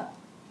know,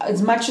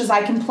 as much as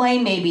I can play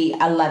maybe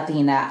a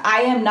Latina,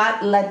 I am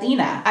not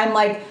Latina. I'm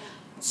like,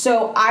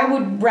 so I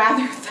would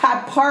rather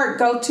that part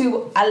go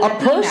to a Latina. A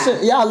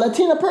person, a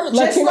Latina person.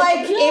 Just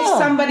like if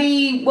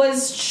somebody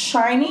was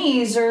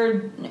Chinese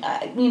or,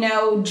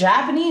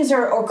 Japanese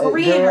or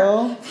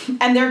Korean,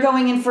 and they're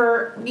going in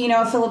for,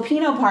 a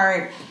Filipino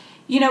part,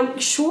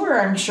 sure,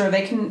 I'm sure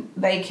they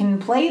can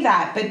play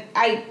that, but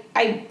I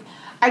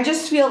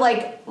just feel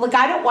like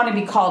I don't want to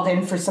be called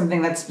in for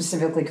something that's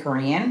specifically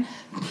Korean.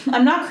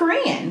 I'm not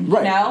Korean,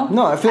 right.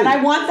 No, I feel and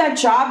I want that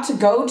job to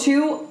go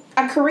to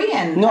a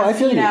Korean. No, I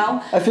feel you.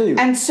 I feel you.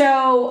 And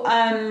so,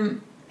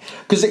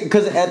 because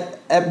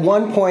at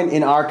one point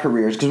in our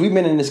careers, because we've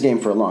been in this game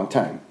for a long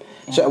time.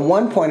 So at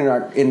one point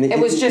it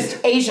was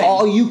just Asian.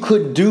 All you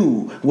could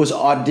do was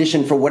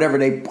audition for whatever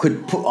they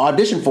could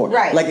audition for.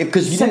 Right. Like,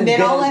 because you didn't get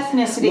all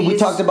ethnicities. We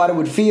talked about it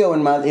with Theo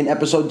in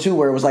episode 2,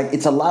 where it was like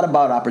it's a lot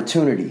about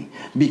opportunity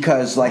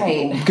because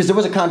because there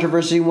was a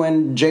controversy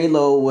when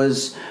J-Lo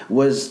was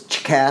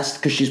cast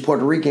because she's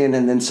Puerto Rican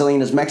and then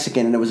Selena's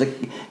Mexican, and there was a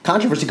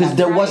controversy because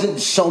there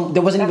wasn't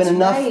even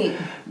enough. Right.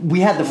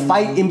 We had to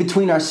fight in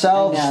between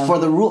ourselves for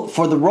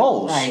the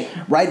roles.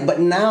 Right. But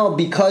now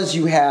because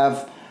you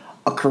have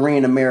a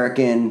Korean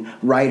American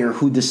writer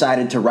who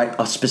decided to write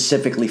a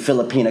specifically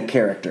Filipina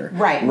character.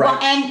 Right. Well,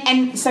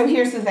 and so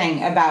here's the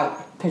thing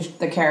about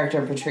the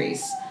character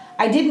Patrice.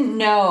 I didn't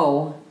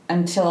know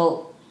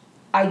until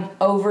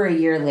over a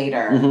year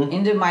later,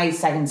 into my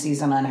second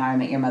season on How I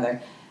Met Your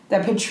Mother,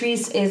 that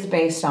Patrice is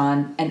based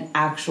on an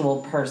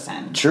actual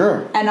person.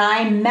 Sure. And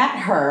I met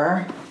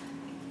her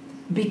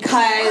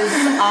because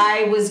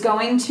I was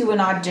going to an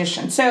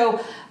audition.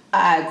 So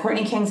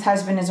Courtney King's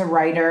husband is a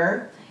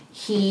writer.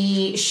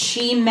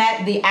 She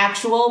met the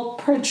actual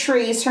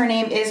Patrice. Her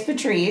name is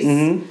Patrice.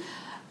 Mm-hmm.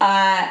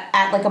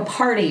 At like a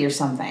party or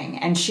something,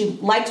 and she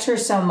liked her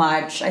so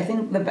much. I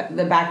think the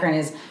background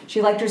is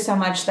she liked her so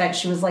much that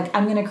she was like,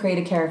 "I'm going to create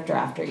a character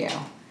after you."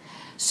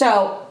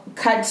 So,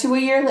 cut to a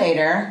year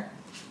later,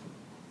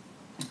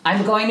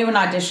 I'm going to an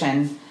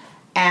audition,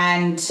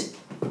 and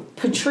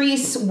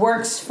Patrice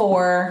works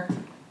for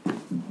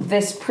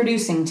this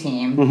producing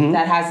team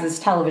that has this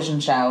television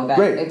show that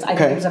I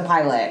think it was a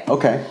pilot.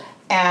 Okay.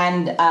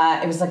 And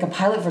it was like a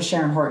pilot for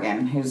Sharon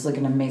Horgan, who's like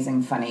an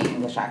amazing, funny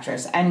English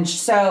actress. And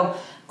so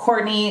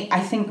Courtney, I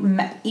think,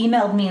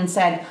 emailed me and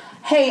said,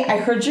 "Hey, I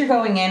heard you're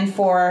going in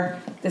for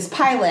this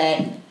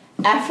pilot.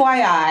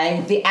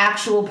 FYI, the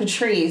actual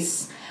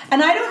Patrice."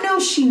 And I don't know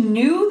if she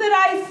knew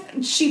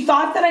she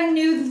thought that I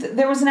knew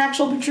there was an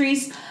actual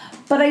Patrice,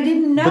 but I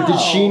didn't know. But did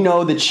she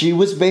know that she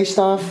was based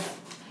off?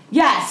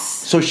 Yes.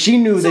 So she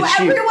knew that she...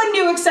 So everyone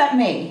knew except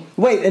me.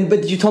 Wait,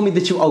 but you told me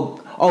that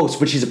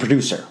but she's a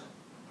producer.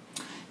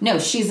 No,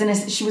 she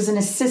was an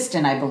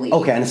assistant, I believe.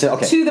 Okay,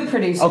 to the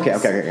producers.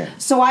 Okay.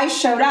 So I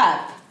showed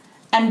up,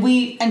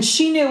 and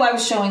she knew I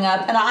was showing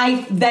up, and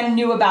I then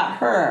knew about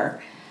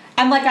her,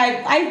 and like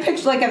I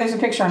pictured, like, there's a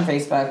picture on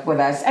Facebook with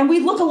us, and we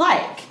look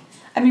alike.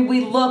 I mean,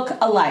 we look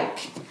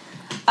alike,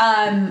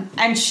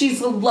 and she's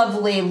a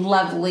lovely,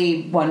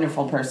 lovely,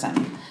 wonderful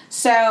person.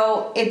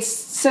 So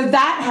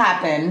that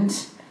happened.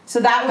 So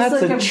that was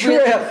like a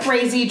really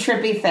crazy,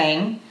 trippy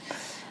thing.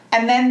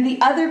 And then the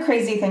other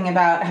crazy thing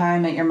about How I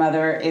Met Your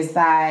Mother is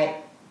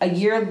that a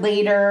year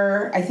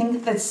later, I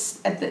think that's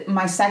at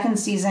my second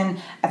season,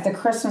 at the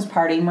Christmas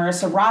party,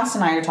 Marissa Ross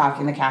and I are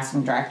talking, the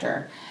casting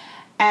director.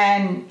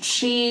 And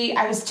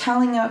I was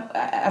telling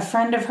a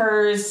friend of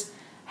hers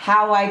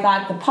how I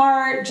got the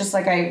part, just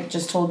like I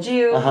just told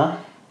you. Uh-huh.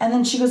 And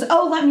then she goes,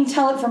 "Oh, let me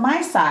tell it from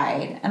my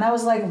side." And I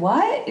was like,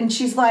 "What?" And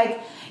she's like,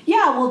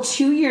 "Yeah, well,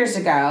 2 years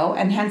ago,"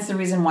 and hence the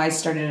reason why I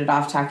started it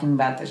off talking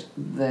about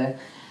the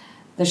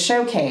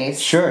showcase.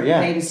 Sure, yeah.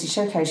 The ABC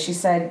showcase. She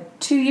said,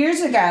 2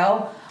 years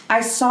ago,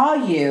 I saw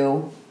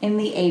you in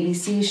the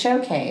ABC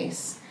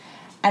showcase.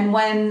 And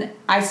when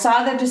I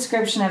saw the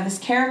description of this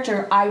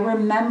character, I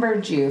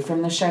remembered you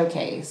from the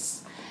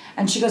showcase.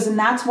 And she goes, and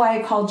that's why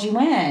I called you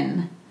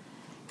in.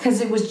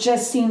 Because it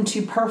seemed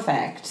too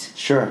perfect.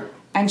 Sure.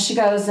 And she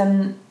goes,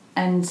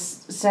 and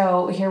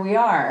so here we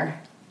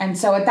are. And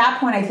so at that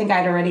point, I think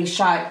I'd already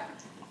shot...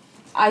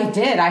 I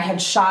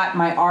had shot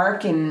my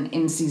arc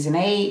in season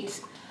 8.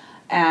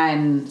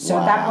 And so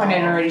at that point,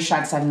 I'd already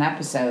shot 7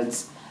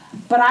 episodes.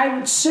 But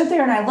I stood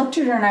there and I looked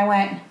at her and I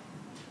went,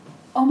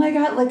 "Oh my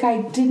God, like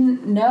I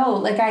didn't know.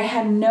 Like I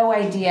had no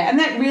idea." And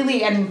that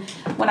really, and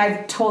when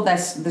I've told the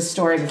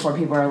story before,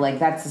 people are like,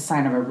 that's the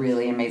sign of a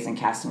really amazing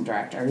casting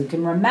director who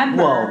can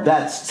remember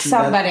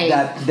somebody.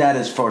 That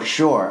is for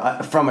sure.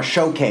 From a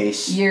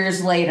showcase.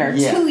 Years later.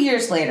 Yeah. 2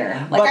 years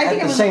later. Like, but I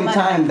think at the same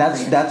time,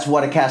 that's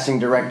what a casting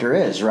director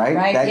is, right?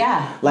 Right,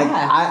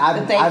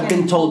 I've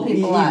been told,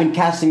 even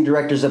casting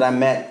directors that I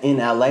met in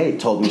LA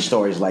told me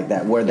stories like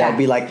that, where they'll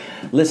be like,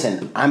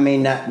 "Listen, I may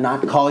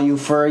not call you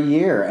for a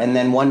year, and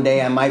then one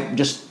day I might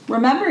just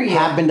remember you.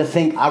 Happen to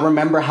think I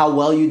remember how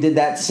well you did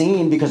that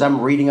scene because I'm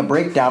reading a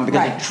breakdown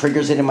because it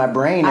triggers it in my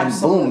brain.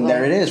 Absolutely. And boom,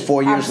 there it is.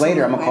 4 years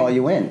later, I'm gonna call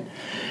you in."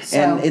 So,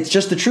 and it's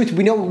just the truth.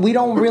 We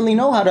don't really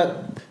know how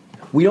to.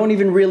 We don't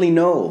even really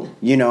know,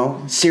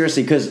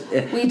 seriously, because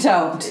we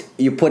don't.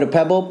 You put a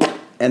pebble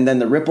and then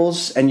the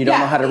ripples, and you don't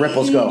know how the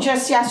ripples go.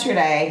 Just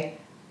yesterday,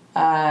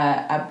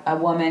 a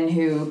woman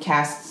who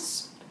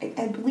casts,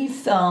 I believe,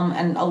 film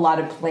and a lot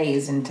of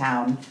plays in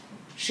town.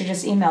 She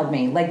just emailed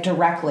me, like,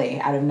 directly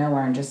out of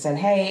nowhere and just said,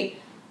 "Hey,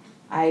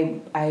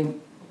 I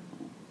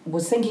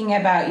was thinking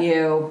about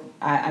you.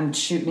 I'm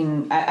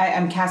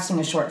casting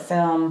a short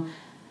film.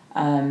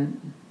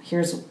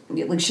 Here's,"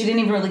 like, she didn't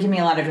even really give me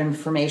a lot of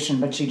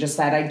information, but she just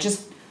said, "I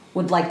just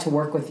would like to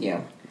work with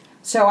you."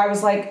 So I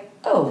was like,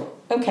 "Oh,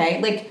 okay."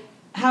 Like,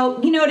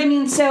 how, you know what I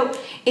mean? So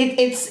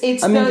it's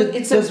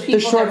those people. The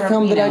short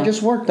film that I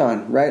just worked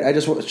on, right? I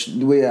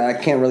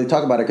can't really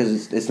talk about it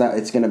because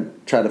it's going to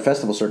try the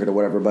festival circuit or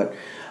whatever. But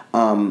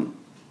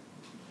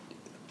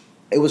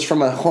it was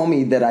from a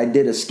homie that I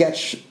did a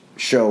sketch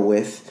show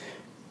with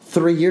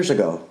 3 years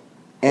ago,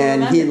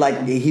 and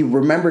he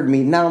remembered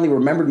me. Not only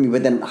remembered me,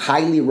 but then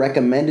highly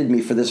recommended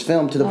me for this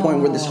film to the point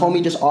where this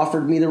homie just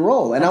offered me the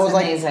role, and I was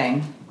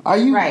amazing. Like, "Are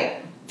you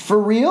for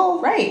real?"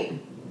 Right.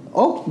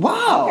 Oh,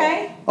 wow.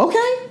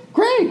 Okay,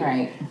 great.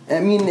 Right. I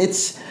mean,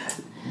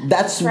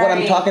 that's what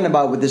I'm talking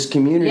about with this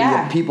community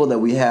of people that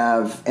we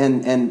have,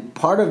 and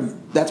part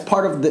of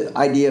the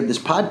idea of this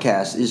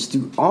podcast is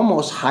to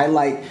almost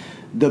highlight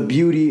the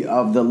beauty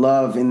of the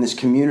love in this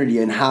community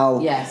and how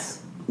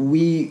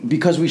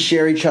because we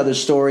share each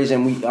other's stories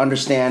and we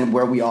understand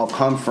where we all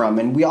come from,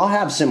 and we all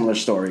have similar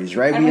stories,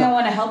 right? And we all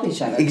want to help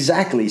each other.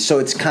 Exactly. So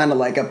it's kind of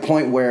like a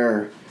point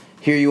where,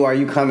 here you are,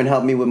 you come and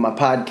help me with my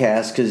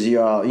podcast because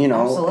you're all,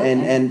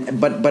 Absolutely.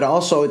 but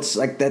also it's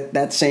like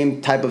that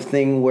same type of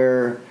thing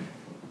where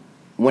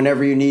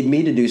whenever you need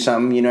me to do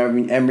something, you know,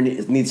 ever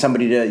need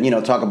somebody to, you know,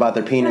 talk about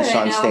their penis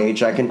on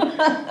stage, I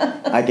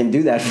can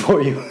do that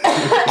for you.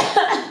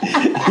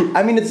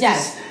 I mean, it's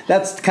just,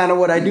 that's kind of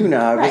what I do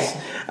now. Right.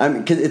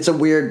 Cause it's a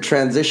weird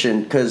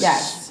transition.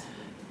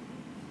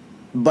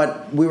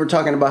 But we were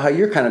talking about how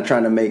you're kind of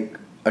trying to make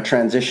a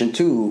transition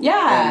too.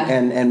 Yeah.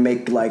 And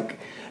make like,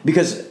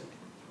 because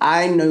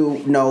I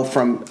know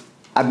from,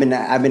 I've been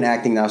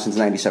acting now since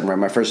 97, right?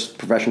 My first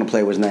professional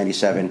play was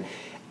 97.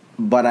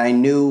 But I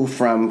knew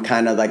from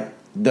kind of like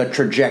the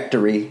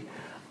trajectory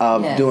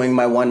of doing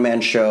my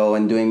one-man show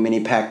and doing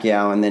Mini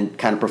Pacquiao and then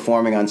kind of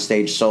performing on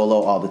stage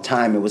solo all the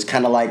time. It was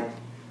kind of like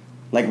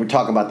we're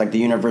talking about, like the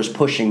universe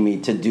pushing me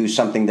to do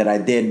something that I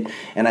did.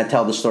 And I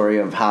tell the story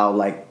of how,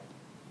 like,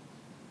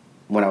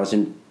 when I was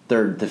in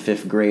 3rd to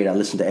 5th grade, I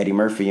listened to Eddie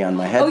Murphy on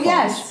my headphones. Oh,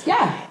 yes,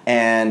 yeah.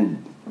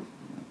 And,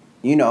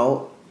 you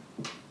know,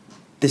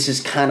 this is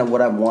kind of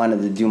what I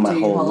wanted to do my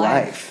whole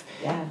life.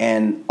 Yeah.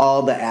 And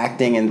all the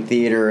acting and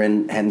theater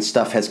and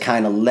stuff has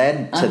kind of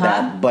led to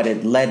that, but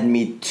it led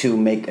me to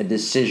make a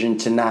decision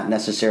to not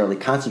necessarily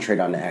concentrate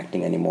on the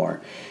acting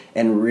anymore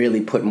and really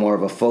put more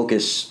of a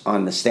focus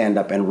on the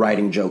stand-up and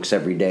writing jokes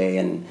every day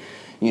and,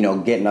 you know,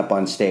 getting up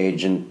on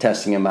stage and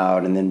testing them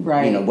out and then,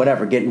 you know,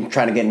 whatever,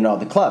 trying to get into all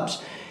the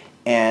clubs.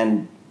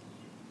 And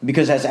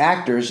because as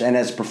actors and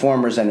as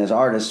performers and as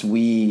artists,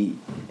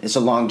 it's a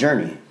long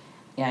journey.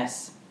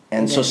 Yes.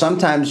 And so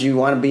sometimes you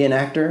want to be an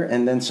actor,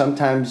 and then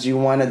sometimes you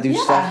want to do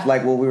stuff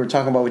like what we were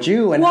talking about with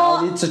you, and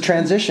how it's a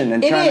transition.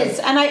 And it is,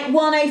 and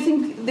I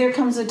think there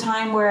comes a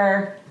time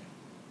where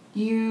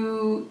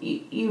you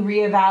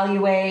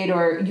reevaluate,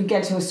 or you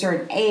get to a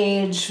certain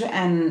age,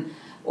 and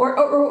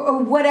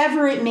or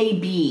whatever it may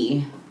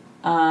be.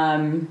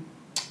 But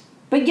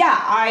yeah,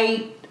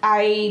 I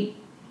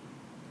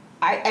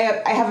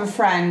have a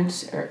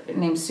friend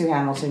named Sue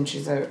Hamilton.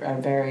 She's a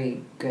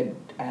very good.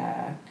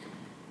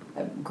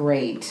 A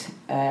great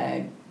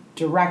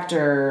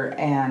director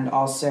and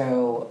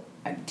also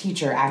a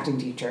teacher, acting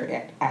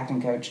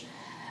coach,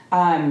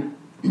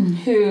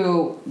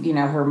 who, you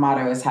know, her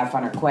motto is have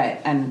fun or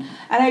quit. And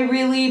I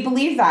really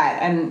believe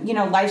that. And, you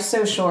know, life's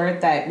so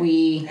short that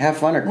we... Have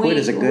fun or quit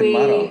is a good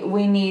motto.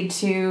 We need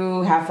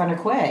to have fun or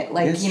quit.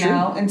 Like, it's you true.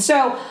 know, and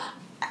so...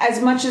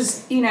 As much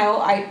as, you know,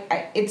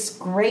 I it's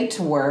great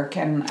to work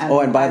and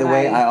and by the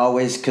way, I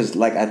always, because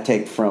like I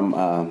take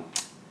from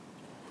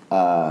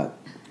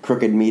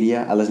Crooked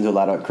Media. I listen to a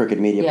lot of Crooked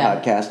Media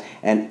podcasts,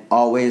 and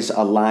always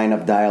a line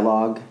of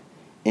dialogue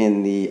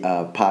in the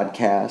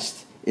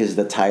podcast is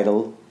the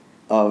title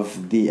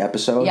of the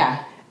episode.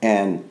 Yeah.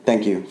 And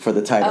thank you for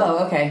the title.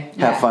 Oh, okay.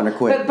 Have fun or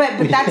quit.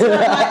 But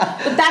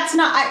that's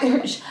not.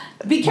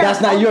 Be careful.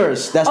 That's not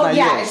yours. That's not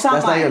yours. It's not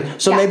that's mine. not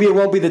yours. So maybe it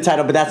won't be the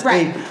title, but that's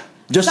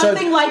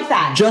something like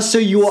that. Just so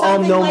you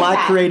all know my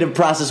creative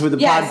process with the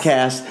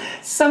podcast.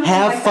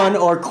 Have fun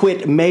or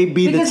quit may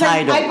be the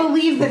title. I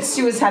believe that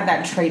Sue has had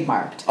that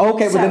trademarked.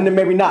 Okay, so, well then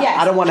maybe not. Yes.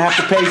 I don't want to have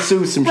to pay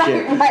Sue some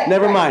shit.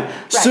 Never mind.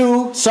 Right.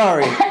 Sue,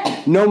 sorry.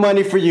 No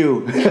money for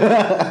you.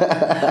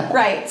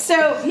 Right.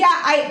 So, yeah,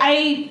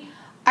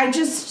 I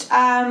just,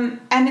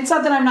 and it's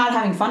not that I'm not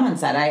having fun on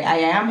set. I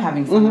am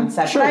having fun on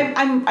set. Sure. But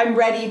I'm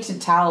ready to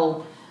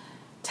tell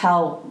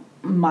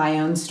my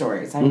own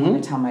stories. I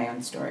want to tell my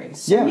own stories.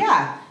 So,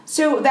 yeah.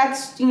 So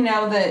that's, you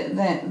know, the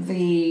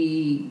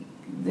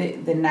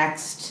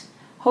next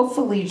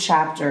hopefully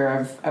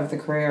chapter of the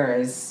career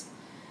is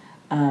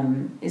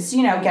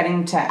you know,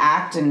 getting to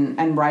act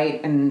and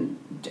write and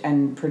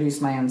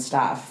produce my own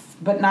stuff,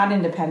 but not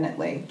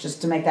independently.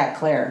 Just to make that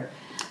clear.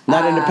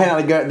 Not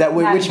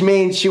independently, which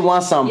means she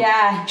wants some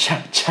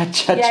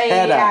cheddar.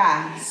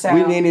 Yeah. So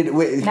we needed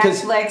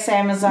Netflix,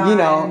 Amazon, you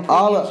know,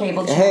 all of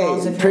cable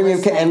channels.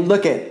 Premium and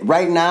look at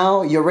right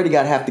now, you already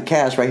got half the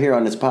cast right here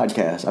on this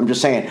podcast. I'm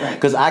just saying,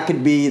 because I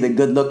could be the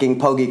good-looking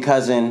pogey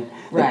cousin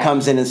that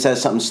comes in and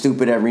says something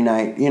stupid every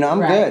night. You know, I'm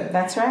good.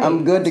 That's right.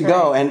 I'm good to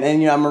go,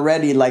 and you know, I'm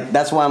already like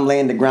that's why I'm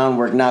laying the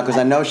groundwork now because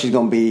I know she's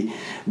gonna be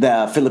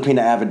the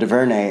Filipina Ava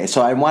DuVernay.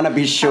 So I want to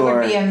be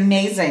sure. That would be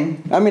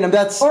amazing. I mean,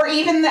 that's or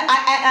even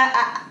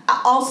I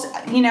also,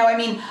 you know, I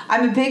mean,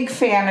 I'm a big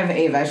fan of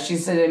Ava.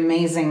 She's an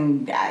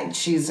amazing.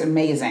 She's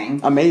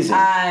amazing. Amazing.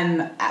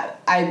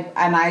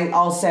 I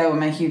also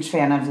am a huge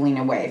fan of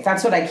Lena Waithe.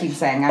 That's what I keep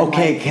saying.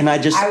 Can I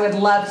just? I would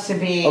love to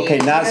be. Okay,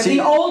 now see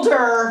the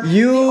older.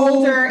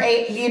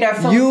 You know,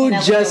 Filipina you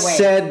just Lena Waithe.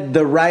 said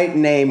the right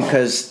name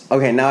because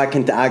now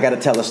I got to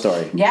tell a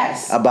story.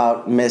 Yes.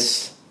 About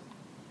Miss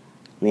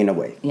Lena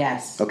Waithe.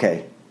 Yes.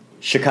 Okay,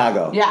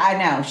 Chicago. Yeah, I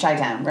know,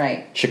 Chi-Town,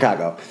 right?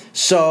 Chicago.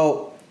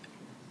 So,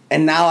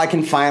 and now I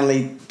can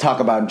finally talk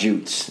about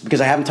Jutes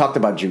because I haven't talked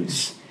about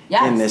Jutes.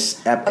 Yes. In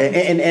this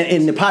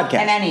in the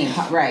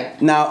podcast.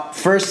 Right. Now,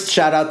 first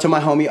shout out to my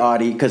homie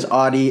Audie, because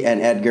Audie and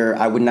Edgar,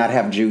 I would not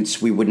have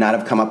Jutes. We would not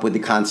have come up with the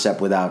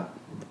concept without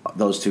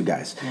those two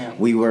guys. Right.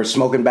 We were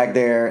smoking back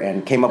there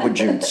and came up with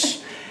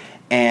Jutes.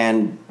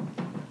 And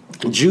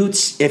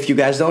Jutes, if you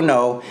guys don't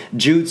know,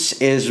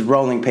 Jutes is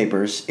rolling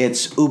papers.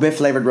 It's ube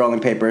flavored rolling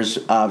papers.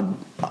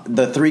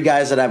 The 3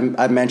 guys that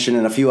I've mentioned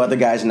and a few other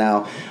guys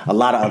now, a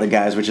lot of other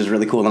guys, which is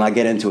really cool, and I'll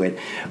get into it.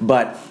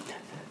 But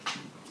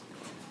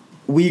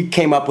we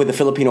came up with the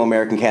Filipino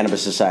American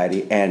Cannabis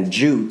Society, and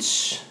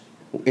Jutes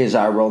is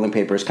our rolling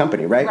papers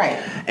company, right? Right.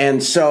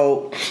 And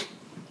so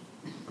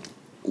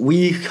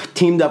we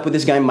teamed up with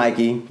this guy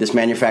Mikey, this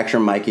manufacturer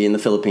Mikey in the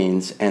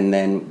Philippines, and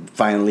then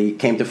finally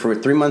came to for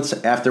 3 months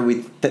after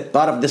we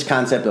thought of this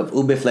concept of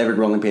ube flavored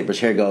rolling papers.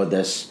 Here go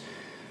this.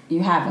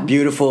 You have them.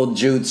 Beautiful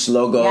Jutes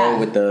logo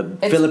with the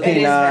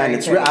Filipina,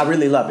 and I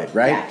really love it,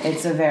 right? Yeah,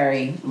 it's a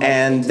very...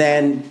 And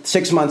then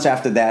 6 months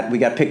after that, we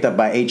got picked up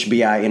by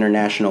HBI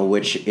International,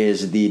 which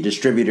is the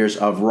distributors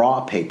of raw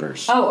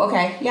papers. Oh,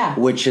 okay, yeah.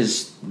 Which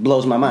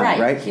blows my mind,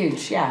 right?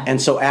 Huge, yeah.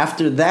 And so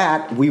after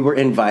that, we were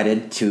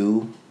invited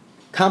to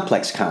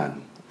ComplexCon.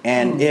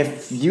 And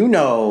if you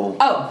know,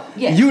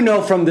 you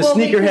know from the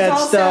sneakerhead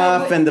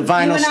stuff and the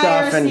vinyl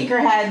stuff, and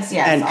sneakerheads,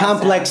 yes, and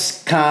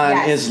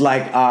ComplexCon is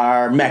like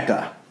our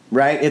mecca,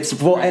 right? It's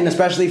full, and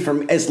especially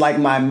it's like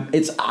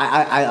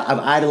I've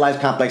idolized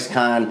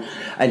ComplexCon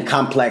and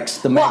Complex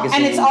the magazine,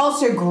 and it's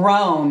also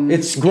grown.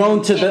 It's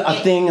grown to a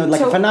thing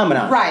like a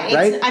phenomenon, right?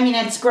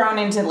 It's grown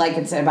into like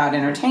it's about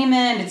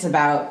entertainment. It's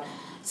about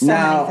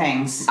many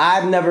things. I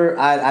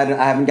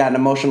haven't gotten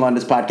emotional on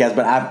this podcast,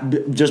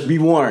 but just be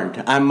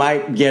warned, I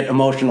might get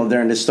emotional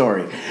during this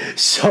story.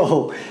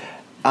 So,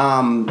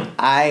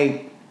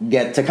 I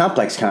get to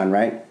ComplexCon,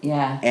 right?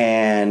 Yeah.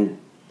 And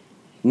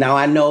now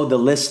I know the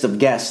list of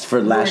guests for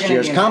last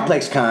year's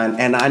ComplexCon,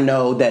 and I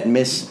know that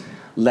Miss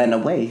Lena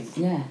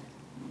Waithe,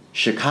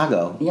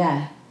 Chicago,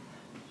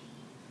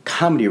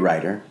 comedy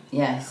writer,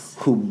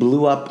 who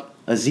blew up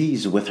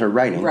Aziz with her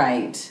writing,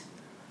 right.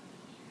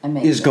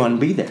 Amazing. is going to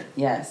be there.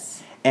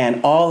 Yes.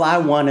 And all I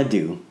want to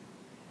do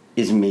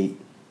is meet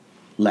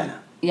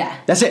Lena. Yeah.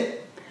 That's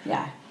it.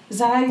 Yeah. Is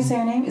that how you say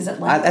her name? Is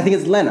it Lena? I think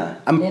it's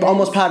Lena. I'm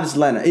almost positive it's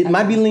Lena. It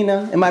might be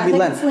Lena. It might be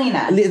Lena. It's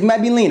Lena. It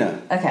might be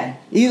Lena. Okay.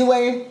 Either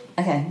way.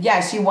 Okay.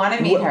 Yes, you want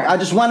to meet her. I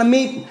just want to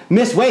meet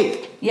Miss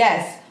Waithe.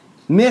 Yes.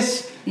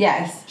 Miss.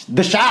 Yes.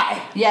 The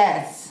Shy.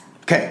 Yes.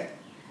 Okay.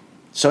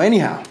 So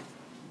anyhow,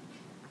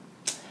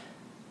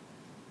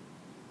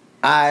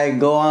 I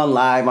go on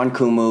live on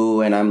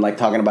Kumu, and I'm like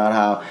talking about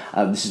how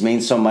this has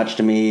meant so much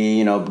to me,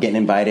 you know, getting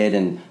invited,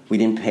 and we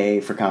didn't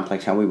pay for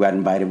ComplexCon. We got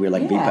invited. We were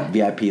like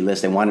VIP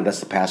list. They wanted us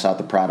to pass out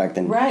the product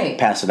and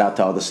pass it out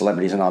to all the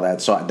celebrities and all that.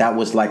 So that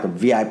was like a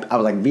VIP. I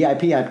was like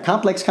VIP at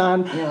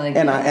ComplexCon, like,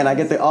 and I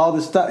get all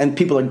this stuff, and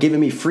people are giving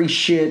me free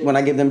shit when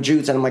I give them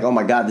Jutes, and I'm like, oh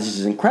my god, this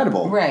is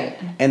incredible. Right.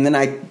 And then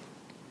I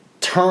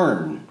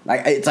turn.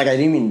 It's like I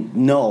didn't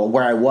even know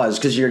where I was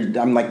because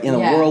I'm like in a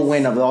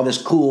whirlwind of all this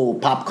cool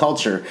pop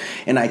culture,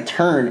 and I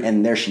turn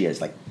and there she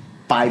is, like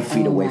 5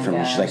 feet away from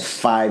me. She's like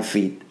 5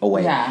 feet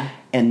away,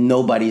 and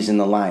nobody's in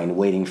the line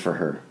waiting for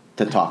her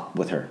to talk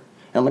with her.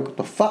 And I'm like, what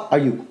the fuck are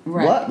you?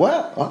 Right.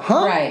 What?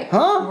 Huh? Right.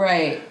 Huh?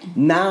 Right.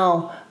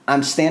 Now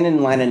I'm standing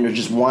in line and there's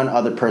just one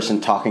other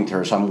person talking to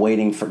her, so I'm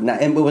waiting for. And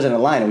it wasn't a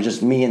line; it was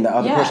just me and the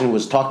other person who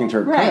was talking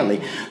to her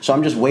currently. So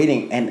I'm just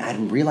waiting, and I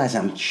realize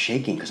I'm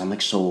shaking because I'm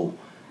so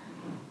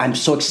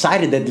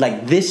excited that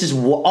like this is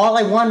all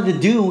I wanted to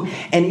do,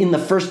 and in the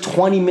first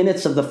 20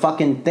 minutes of the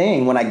fucking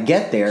thing, when I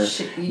get there,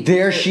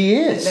 there she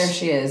is. There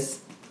she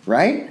is.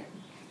 Right?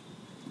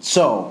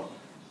 So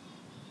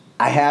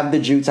I have the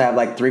Jutes. I have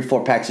like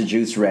 3-4 packs of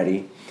Jutes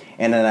ready.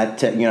 And then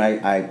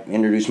I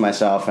introduce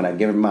myself and I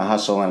give it my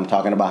hustle, and I'm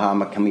talking about how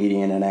I'm a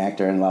comedian and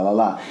actor and la la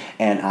la.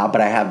 But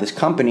I have this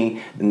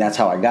company, and that's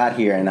how I got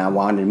here. And I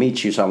wanted to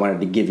meet you, so I wanted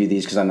to give you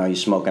these because I know you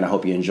smoke, and I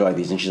hope you enjoy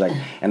these. And she's like,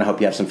 and I hope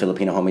you have some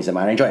Filipino homies that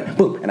might enjoy it.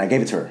 Boom, and I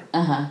gave it to her.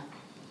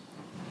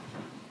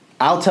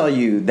 I'll tell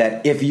you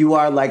that if you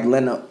are like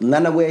Lena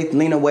Waithe.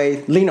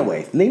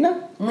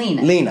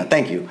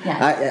 Thank you.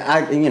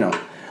 Yeah.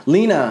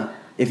 Lena.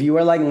 If you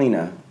are like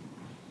Lena,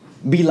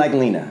 be like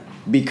Lena.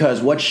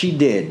 Because what she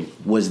did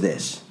was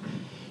this.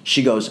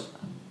 She goes,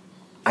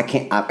 I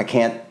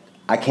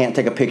can't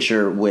take a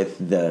picture with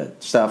the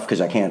stuff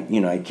because I can't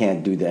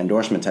do the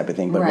endorsement type of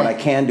thing. But what I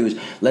can do is,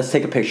 let's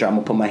take a picture. I'm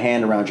gonna put my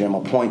hand around you and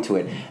I'm gonna point to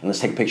it, and let's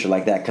take a picture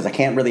like that because I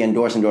can't really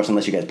endorse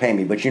unless you guys pay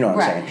me. But you know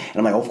what I'm saying. And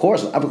I'm like, of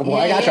course, I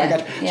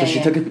got you. So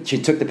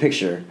she took the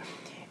picture,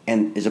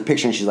 and there's a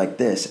picture, and she's like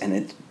this,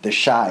 and the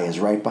Shy is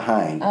right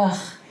behind. Ugh.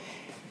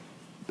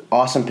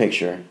 Awesome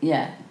picture.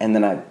 Yeah. And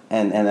then I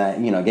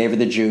gave her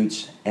the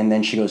Jutes, and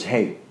then she goes,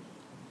 "Hey,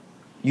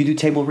 you do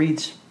table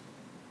reads?"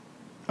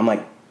 I'm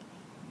like,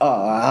 "Oh,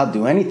 I'll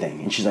do anything."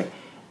 And she's like,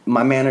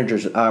 "My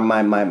manager's my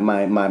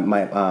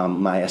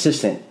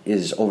assistant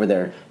is over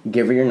there.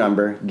 Give her your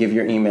number, give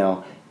your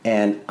email,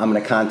 and I'm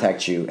gonna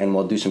contact you, and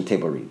we'll do some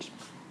table reads."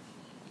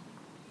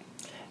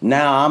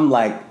 Now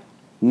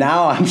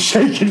I'm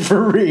shaking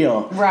for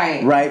real.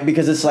 Right,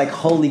 because it's like,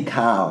 holy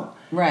cow.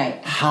 Right.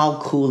 How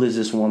cool is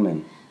this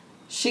woman?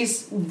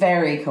 She's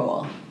very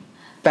cool.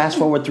 Fast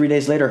forward 3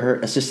 days later, her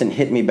assistant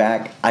hit me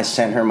back. I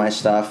sent her my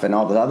stuff and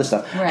all the other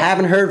stuff. Right. I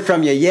haven't heard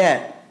from you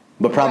yet,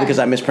 But probably because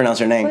I mispronounced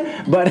her name.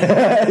 But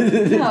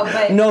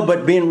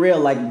but being real,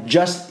 like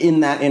just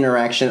in that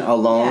interaction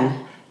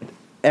alone,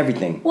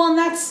 everything. Well, and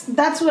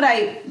that's what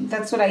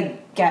I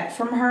get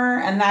from her,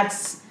 and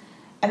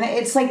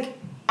it's like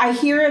I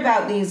hear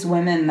about these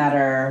women that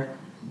are,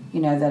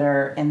 that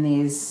are in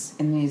these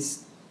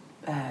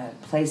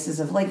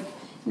places of like,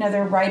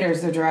 they're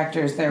writers, they're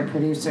directors, they're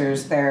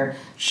producers, they're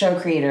show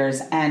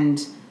creators,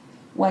 and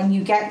when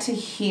you get to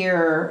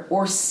hear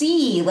or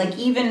see, like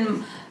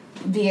even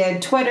via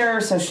Twitter,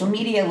 social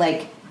media,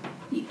 like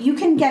you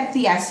can get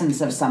the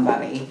essence of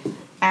somebody,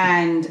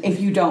 and if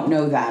you don't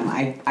know them,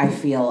 I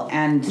feel,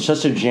 and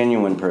such a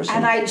genuine person,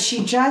 and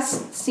she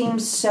just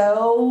seems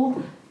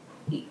so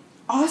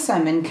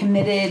awesome and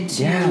committed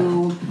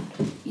to,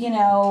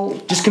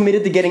 just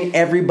committed to getting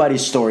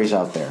everybody's stories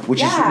out there,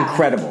 which is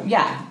incredible.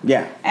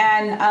 Yeah.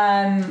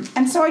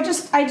 And so I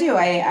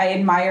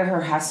admire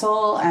her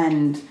hustle,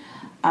 and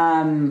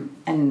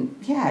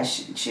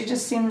she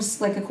just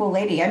seems like a cool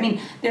lady. I mean,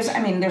 there's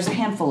a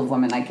handful of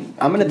women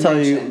I'm going to tell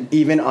you,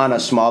 even on a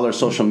smaller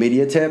social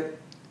media tip,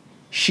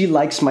 she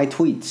likes my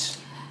tweets.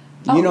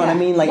 You know what I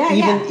mean? Like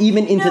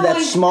even into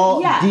that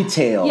small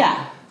detail.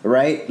 Yeah.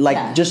 Right?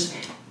 Like just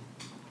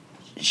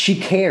she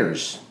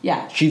cares.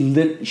 Yeah.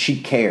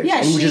 She cares. Yeah,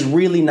 which is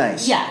really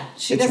nice. Yeah.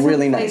 She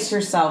doesn't place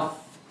herself.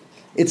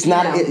 It's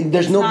not.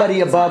 There's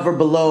nobody above or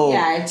below.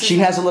 Yeah, she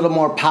has a little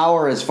more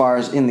power as far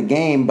as in the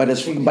game, but at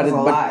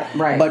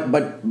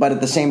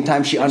the same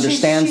time, she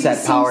understands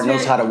that power and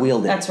knows how to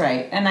wield it. That's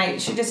right,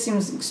 and she just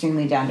seems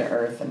extremely down to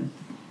earth, and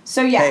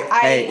so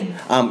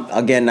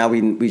again, now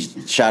we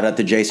shout out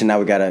to Jason. Now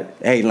we gotta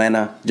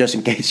Lena, just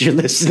in case you're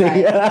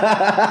listening,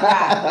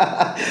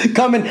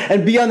 come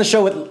and be on the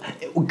show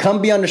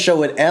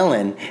with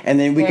Ellen, and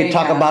then we can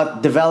talk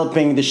about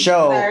developing the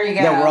show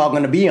that we're all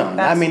going to be on.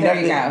 There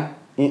you go.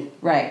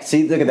 Right.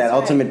 See, look at that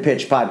Ultimate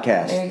Pitch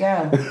podcast. There you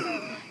go.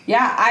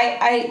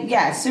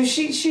 So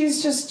she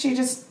just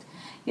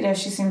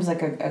she seems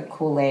like a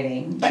cool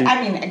lady. But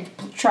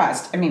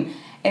trust.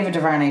 Ava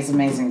DuVernay is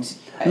amazing.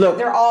 Look,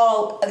 they're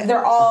all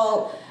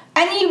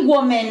any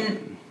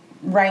woman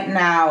right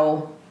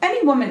now.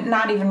 Any woman,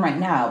 not even right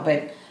now,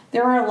 but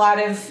there are a lot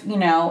of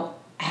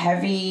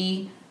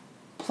heavy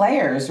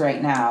players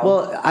right now.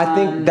 Well, I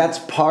think that's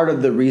part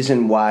of the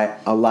reason why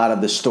a lot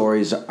of the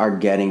stories are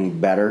getting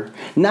better.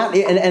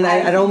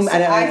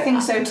 I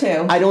think so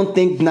too. I don't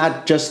think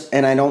not just,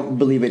 and I don't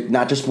believe it,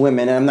 not just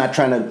women. And I'm not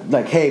trying to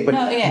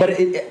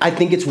I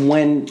think it's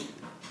when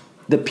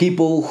the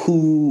people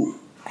who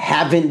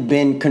haven't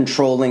been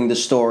controlling the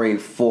story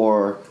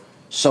for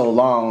so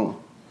long.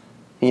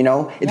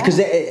 Because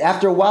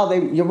after a while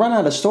you run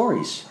out of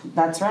stories.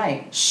 That's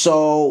right.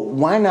 So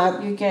why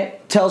not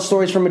tell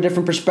stories from a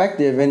different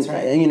perspective?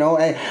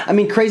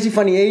 And Crazy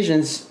Funny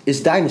Asians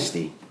is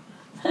Dynasty.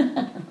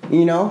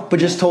 But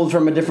just told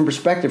from a different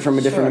perspective, from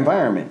a different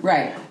environment.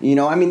 Right.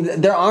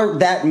 There aren't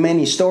that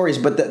many stories,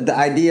 but the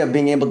idea of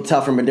being able to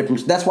tell from a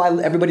different, that's why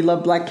everybody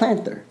loved Black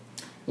Panther.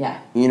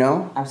 Yeah.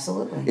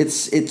 Absolutely.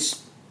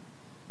 It's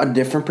a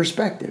different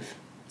perspective.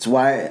 It's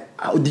why.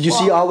 Did you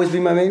see Always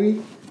Be My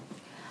Maybe?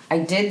 I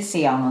did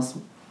see Almost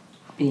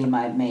Be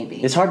My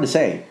Maybe. It's hard to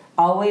say.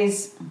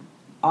 Always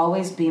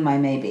Be My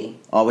Maybe.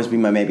 Always Be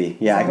My Maybe.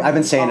 Yeah, I've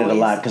been saying it a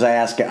lot because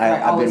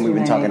we've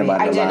been talking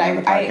about it a lot on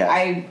the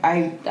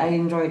podcast. I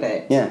enjoyed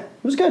it. Yeah,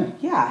 it was good.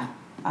 Yeah.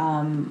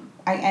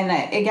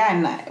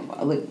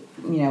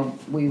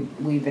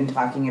 We've been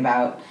talking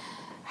about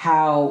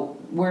how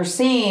we're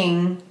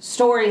seeing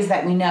stories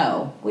that we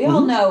know. We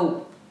all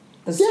know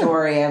the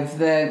story of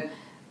the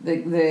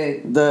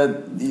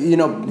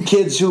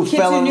kids who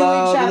fell in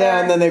love,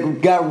 and then they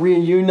got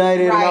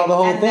reunited and all the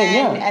whole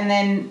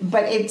thing,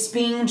 but it's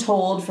being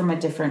told from a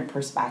different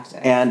perspective.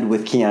 And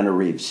with Keanu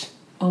Reeves.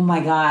 Oh my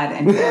God!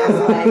 And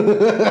oh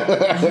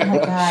my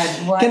God!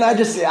 What? I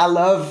just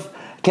love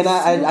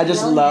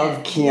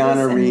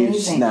Keanu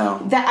Reeves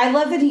now. I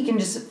love that he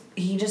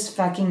just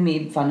fucking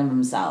made fun of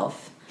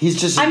himself. He's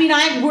just.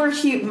 We're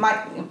huge.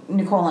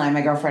 Nicole and I,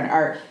 my girlfriend,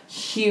 are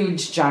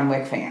huge John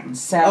Wick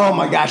fans. So. Oh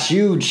my gosh,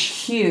 huge.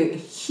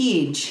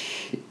 Huge.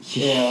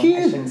 Yeah,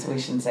 we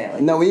shouldn't say it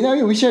like. No,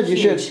 we should. You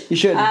should.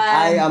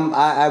 That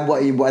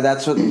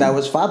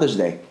was Father's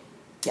Day.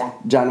 Yeah.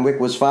 John Wick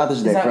was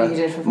Father's Day. Is that what you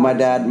did for Father's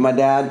Day? My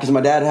dad, because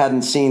my dad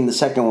hadn't seen the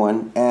second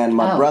one, and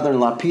my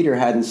brother-in-law Peter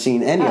hadn't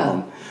seen any of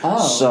them. Oh.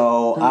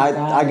 So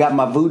I got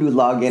my Voodoo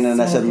login,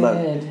 and I said,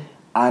 look.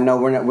 I know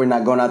we're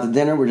not going out to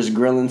dinner. We're just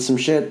grilling some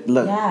shit.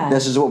 Look,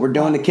 this is what we're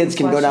doing. The kids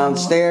can go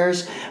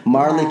downstairs.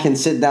 Marley can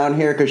sit down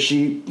here because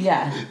she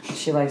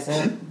likes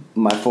it.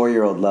 My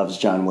 4-year-old loves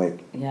John Wick.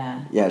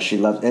 Yeah, she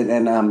loves it,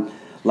 and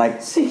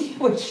see,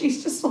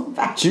 she's just so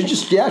back.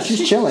 She's chilling. She's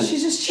just chilling.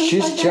 She's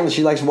chilling.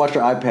 She likes to watch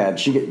her iPad.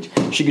 She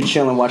could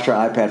chill and watch her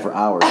iPad for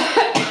hours.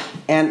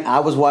 And I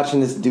was watching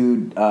this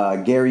dude,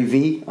 Gary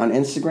V, on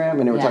Instagram,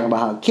 and they were talking about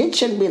how kids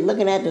shouldn't be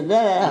looking at the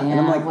and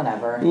I'm like,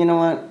 whatever. You know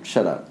what?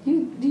 Shut up.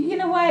 You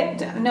know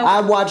what? No.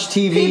 I watch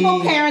TV.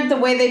 People parent the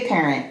way they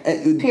parent.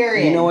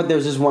 Period. You know what?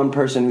 There's this one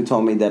person who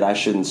told me that I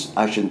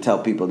shouldn't tell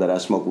people that I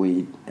smoke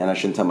weed, and I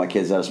shouldn't tell my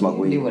kids that I smoke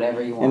weed. Do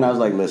whatever you want. And I was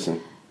like,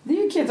 listen.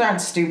 Your kids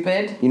aren't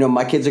stupid. You know what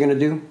my kids are going to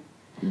do?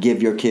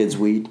 Give your kids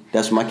weed.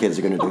 That's what my kids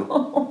are going to do.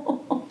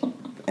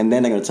 And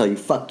then they're going to tell you,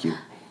 fuck you.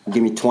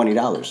 Give me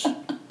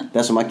 $20.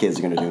 That's what my kids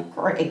are going to do.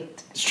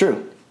 Great. It's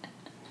true.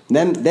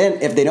 Then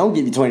if they don't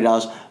give you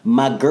 $20,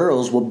 my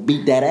girls will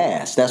beat that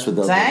ass. That's what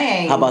they'll do.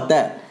 How about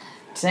that?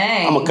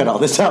 Dang. I'm going to cut all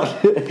this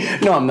out.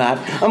 No, I'm not.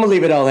 I'm going to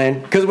leave it all in.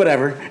 Because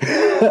whatever.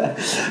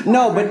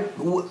 No,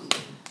 but...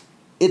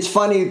 It's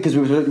funny because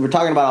we're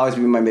talking about Always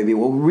Be My Baby.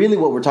 Well, really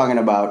what we're talking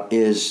about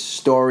is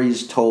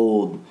stories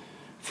told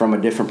from a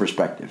different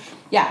perspective.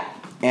 Yeah.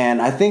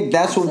 And I think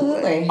that's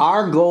Absolutely. what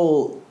our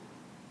goal,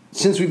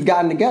 since we've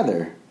gotten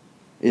together,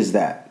 is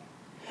that.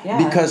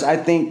 Yeah. Because I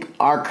think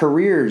our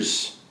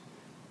careers,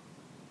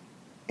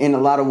 in a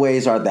lot of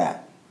ways, are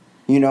that.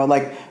 You know,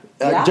 like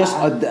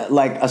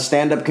like a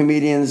stand-up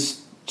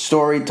comedian's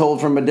story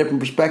told from a different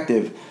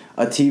perspective.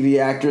 A TV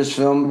actress,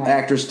 film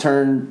actress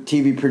turned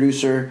TV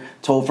producer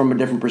told from a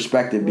different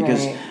perspective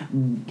because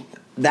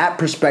that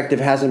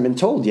perspective hasn't been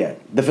told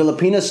yet. The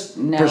Filipinas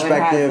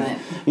perspective,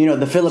 you know,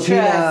 the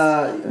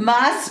Filipina.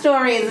 My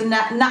story is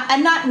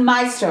not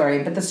my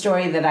story, but the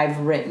story that I've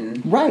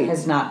written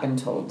has not been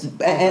told.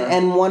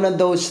 And one of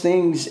those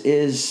things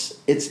is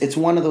it's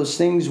one of those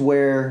things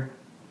where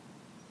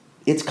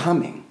it's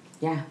coming.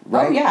 Yeah.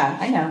 Right? Oh yeah,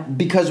 I know.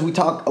 Because we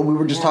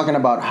were just talking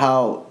about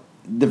how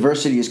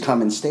diversity has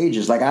come in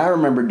stages. Like I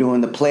remember doing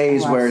the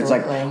plays where it's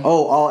like,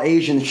 oh, all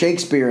Asian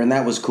Shakespeare, and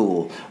that was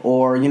cool.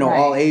 Or you know,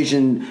 all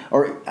Asian,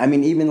 or I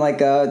mean, even like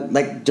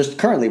just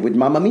currently with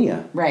Mamma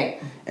Mia.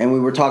 Right. And we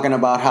were talking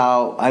about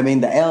how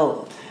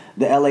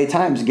the LA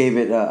Times gave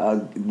it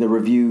the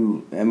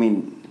review. I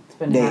mean,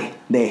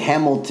 they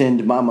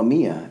Hamiltoned Mamma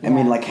Mia. I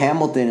mean, like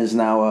Hamilton is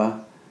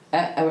now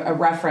a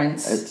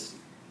reference. It's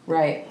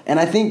right. And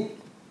I think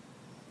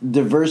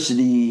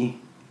diversity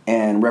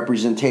and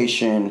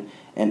representation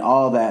and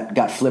all that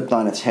got flipped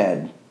on its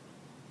head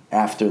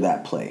after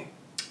that play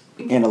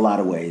in a lot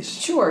of ways.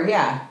 Sure,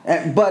 yeah.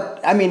 But,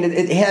 I mean,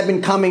 it had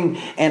been coming,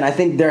 and I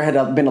think there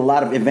had been a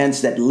lot of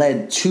events that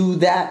led to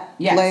that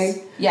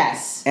play.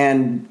 Yes.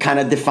 And kind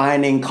of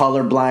defining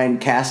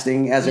colorblind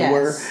casting, as it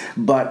were.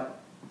 But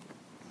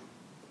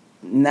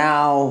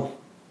now,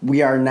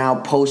 we are now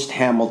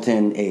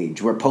post-Hamilton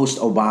age. We're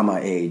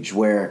post-Obama age,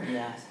 where...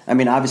 Yes. I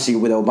mean, obviously,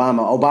 with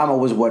Obama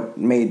was what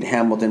made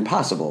Hamilton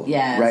possible.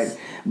 Yes. Right?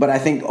 But I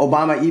think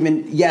Obama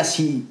even, yes,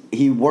 he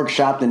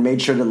workshopped and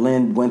made sure that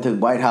Lynn went to the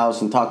White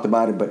House and talked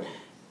about it, but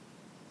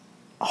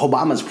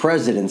Obama's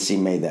presidency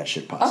made that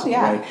shit possible. Oh,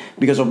 yeah. Right?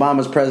 Because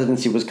Obama's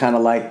presidency was kind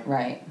of like...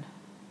 Right.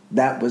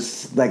 That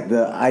was like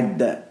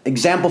the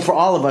example for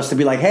all of us to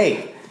be like,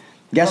 hey,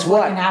 guess what?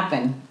 What can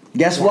happen?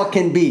 Guess what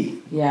can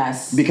be?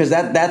 Yes. Because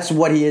that's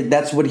what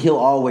he'll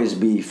always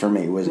be for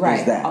me is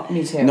that.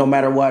 Me too. No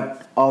matter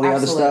what, all the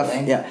other stuff.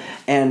 Yeah.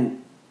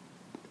 And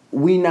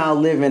we now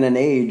live in an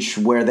age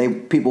where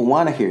people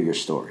want to hear your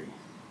story.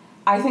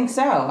 I think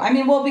so. I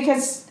mean, well,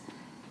 because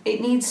it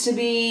needs to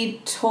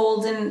be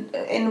told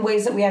in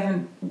ways that we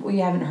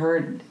haven't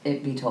heard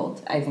it be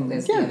told. I think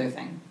that's the other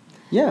thing.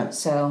 Yeah.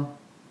 So,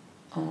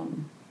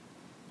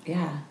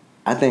 yeah.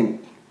 I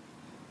think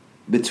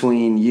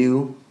between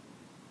you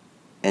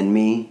and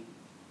me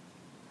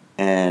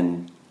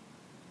and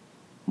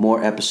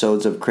more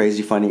episodes of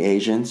Crazy Funny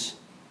Asians,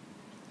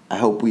 I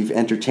hope we've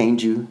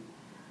entertained you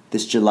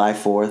this July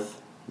 4th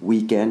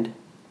weekend,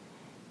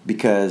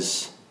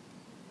 because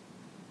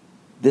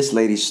this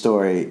lady's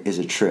story is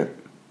a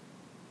trip.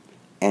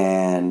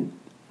 And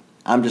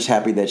I'm just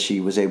happy that she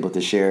was able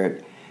to share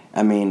it.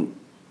 I mean,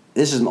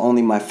 this is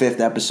only my 5th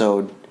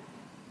episode,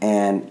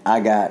 and I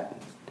got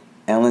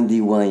Ellen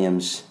D.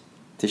 Williams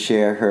to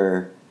share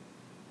her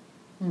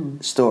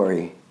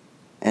story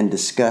and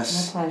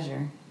discuss my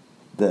pleasure.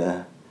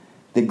 The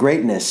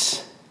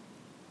greatness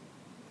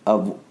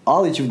of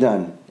all that you've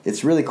done.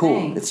 It's really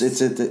cool. Thanks.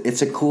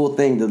 It's a cool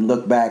thing to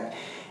look back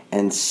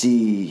and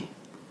see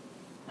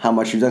how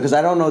much you've done, because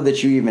I don't know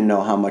that you even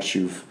know how much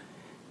you've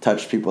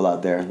touched people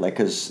out there. Like,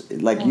 because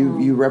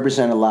you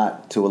represent a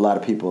lot to a lot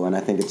of people, and I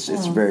think it's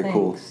very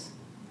cool.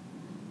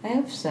 I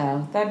hope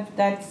so.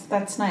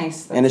 That's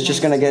nice. And it's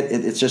just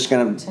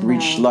gonna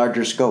reach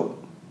larger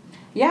scope.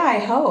 Yeah, I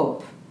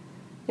hope.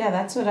 Yeah,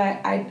 that's what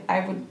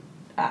I would.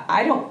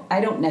 I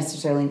don't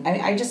necessarily.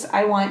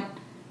 I want.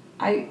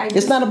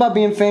 It's not about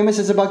being famous.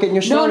 It's about getting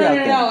your story out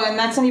there. No, and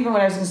that's not even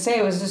what I was going to say.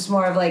 It was just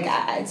more of like,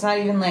 it's not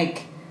even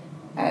like,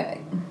 I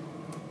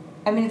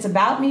mean, it's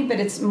about me, but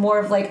it's more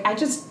of like, I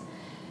just,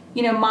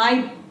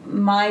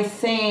 my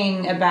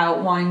thing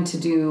about wanting to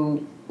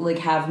do, like,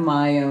 have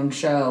my own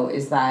show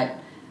is that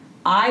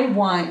I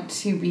want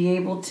to be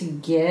able to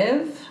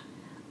give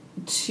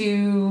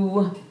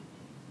to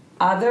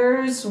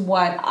others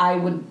what I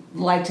would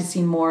like to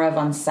see more of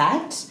on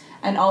set,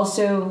 and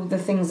also the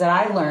things that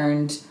I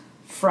learned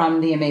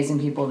from the amazing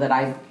people that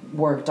I've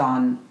worked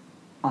on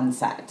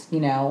set,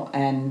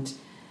 and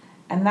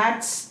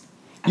that's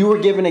You were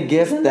given a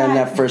gift then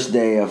that first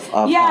day of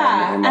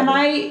yeah, and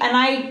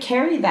I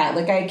carry that.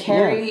 Like I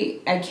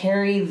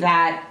carry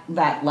that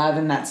love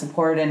and that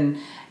support, and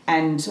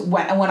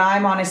when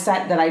I'm on a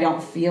set that I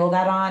don't feel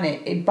that on,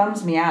 it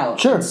bums me out.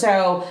 Sure. And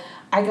so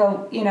I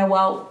go,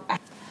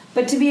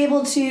 but to be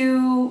able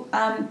to,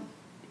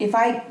 if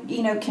I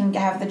can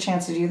have the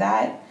chance to do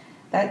that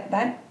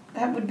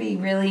would be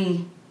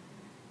really,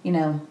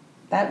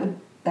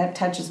 that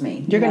touches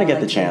me. You're gonna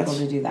get the chance to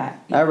be able to do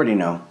that. I already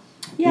know.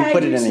 Yeah, you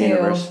put it in the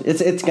universe.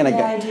 It's gonna go.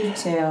 Yeah, I do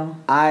too.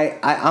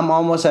 I'm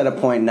almost at a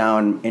point now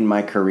in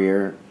my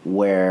career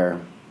where,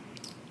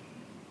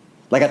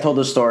 like I told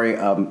the story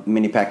of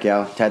Manny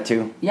Pacquiao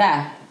tattoo.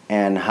 Yeah.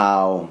 And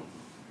how,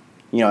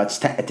 it's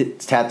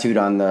tattooed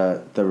on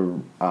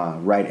the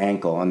right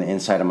ankle, on the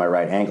inside of my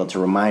right ankle to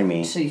remind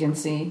me. So you can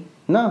see.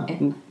 No.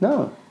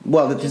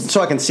 Well,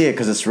 so I can see it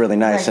because it's really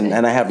nice,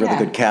 and I have really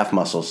good calf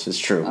muscles. It's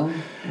true. Oh.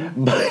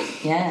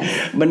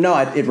 But no,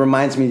 it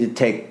reminds me to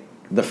take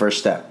the first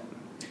step.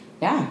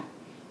 Yeah.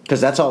 Because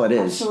that's all it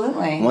is.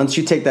 Absolutely. Once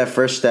you take that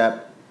first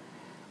step,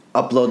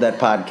 upload that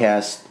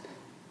podcast,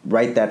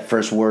 write that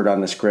first word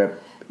on the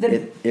script,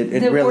 it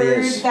really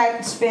is. The word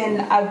that's been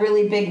a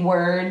really big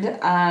word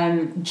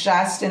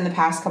just in the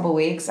past couple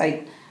weeks,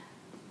 I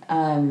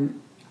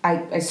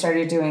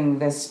started doing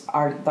this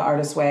the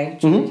Artist Way,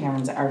 Julie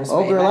Cameron's Artist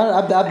Way. Oh, girl,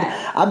 I've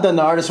done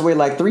the Artist Way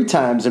like 3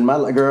 times in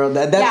my girl.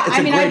 It's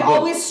a great I've book.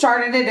 always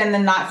started it and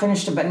then not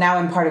finished it, but now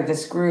I'm part of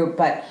this group.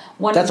 But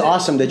that's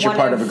awesome that you're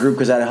part of a group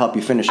because that'll help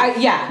you finish it.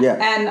 Yeah,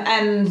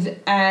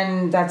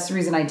 and that's the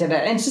reason I did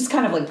it. And it's just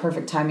kind of like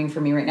perfect timing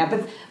for me right now.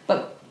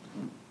 But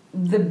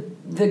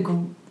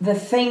the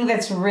thing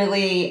that's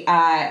really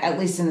at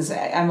least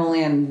I'm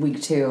only on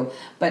week 2,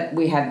 but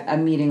we had a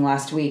meeting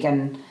last week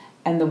and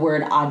the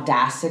word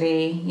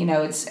audacity,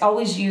 it's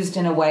always used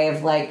in a way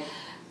of like,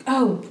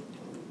 oh,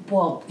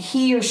 well,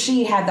 he or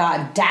she had the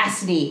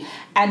audacity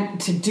and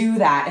to do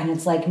that. And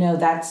it's like, no,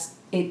 that's,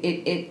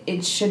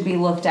 it should be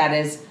looked at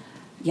as,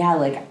 yeah,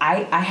 like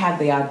I had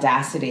the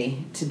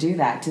audacity to do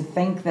that, to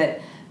think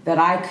that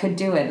I could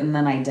do it. And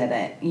then I did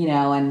it,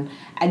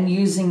 and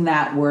using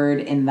that word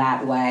in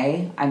that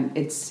way,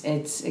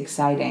 it's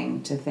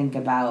exciting to think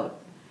about,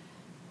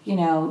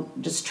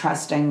 just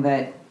trusting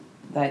that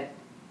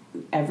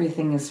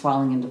everything is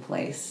falling into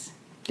place.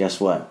 Guess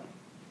what?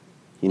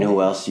 You know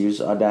who else used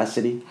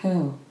Audacity?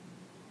 Who?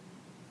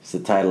 It's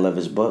the title of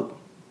his book.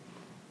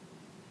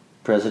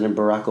 President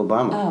Barack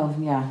Obama. Oh,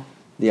 yeah.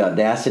 The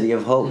Audacity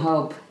of Hope.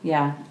 Hope,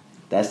 yeah.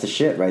 That's the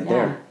shit right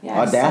there.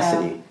 Yeah,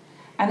 Audacity.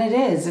 And it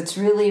is. It's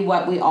really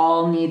what we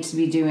all need to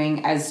be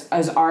doing as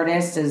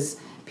artists,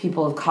 as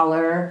people of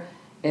color,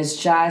 is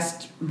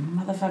just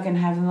motherfucking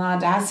having the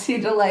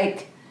audacity to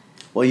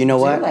well, you know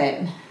do what?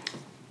 It.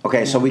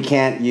 Okay, so we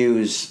can't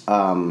use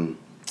yes,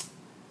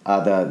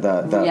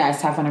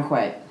 have fun or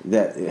quit.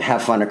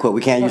 Have fun or quit.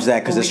 We can't use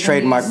that because it's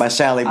trademarked by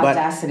Sally.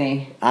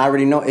 Audacity. But I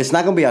already know it's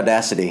not going to be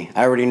Audacity.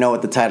 I already know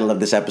what the title of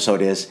this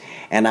episode is,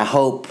 and I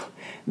hope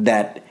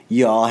that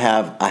you all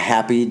have a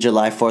happy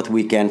July 4th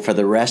weekend for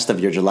the rest of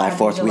your July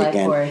 4th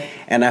weekend. 4th.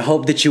 And I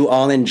hope that you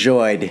all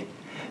enjoyed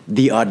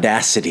the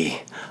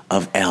audacity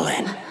of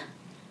Ellen.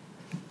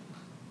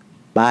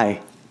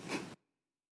 Bye.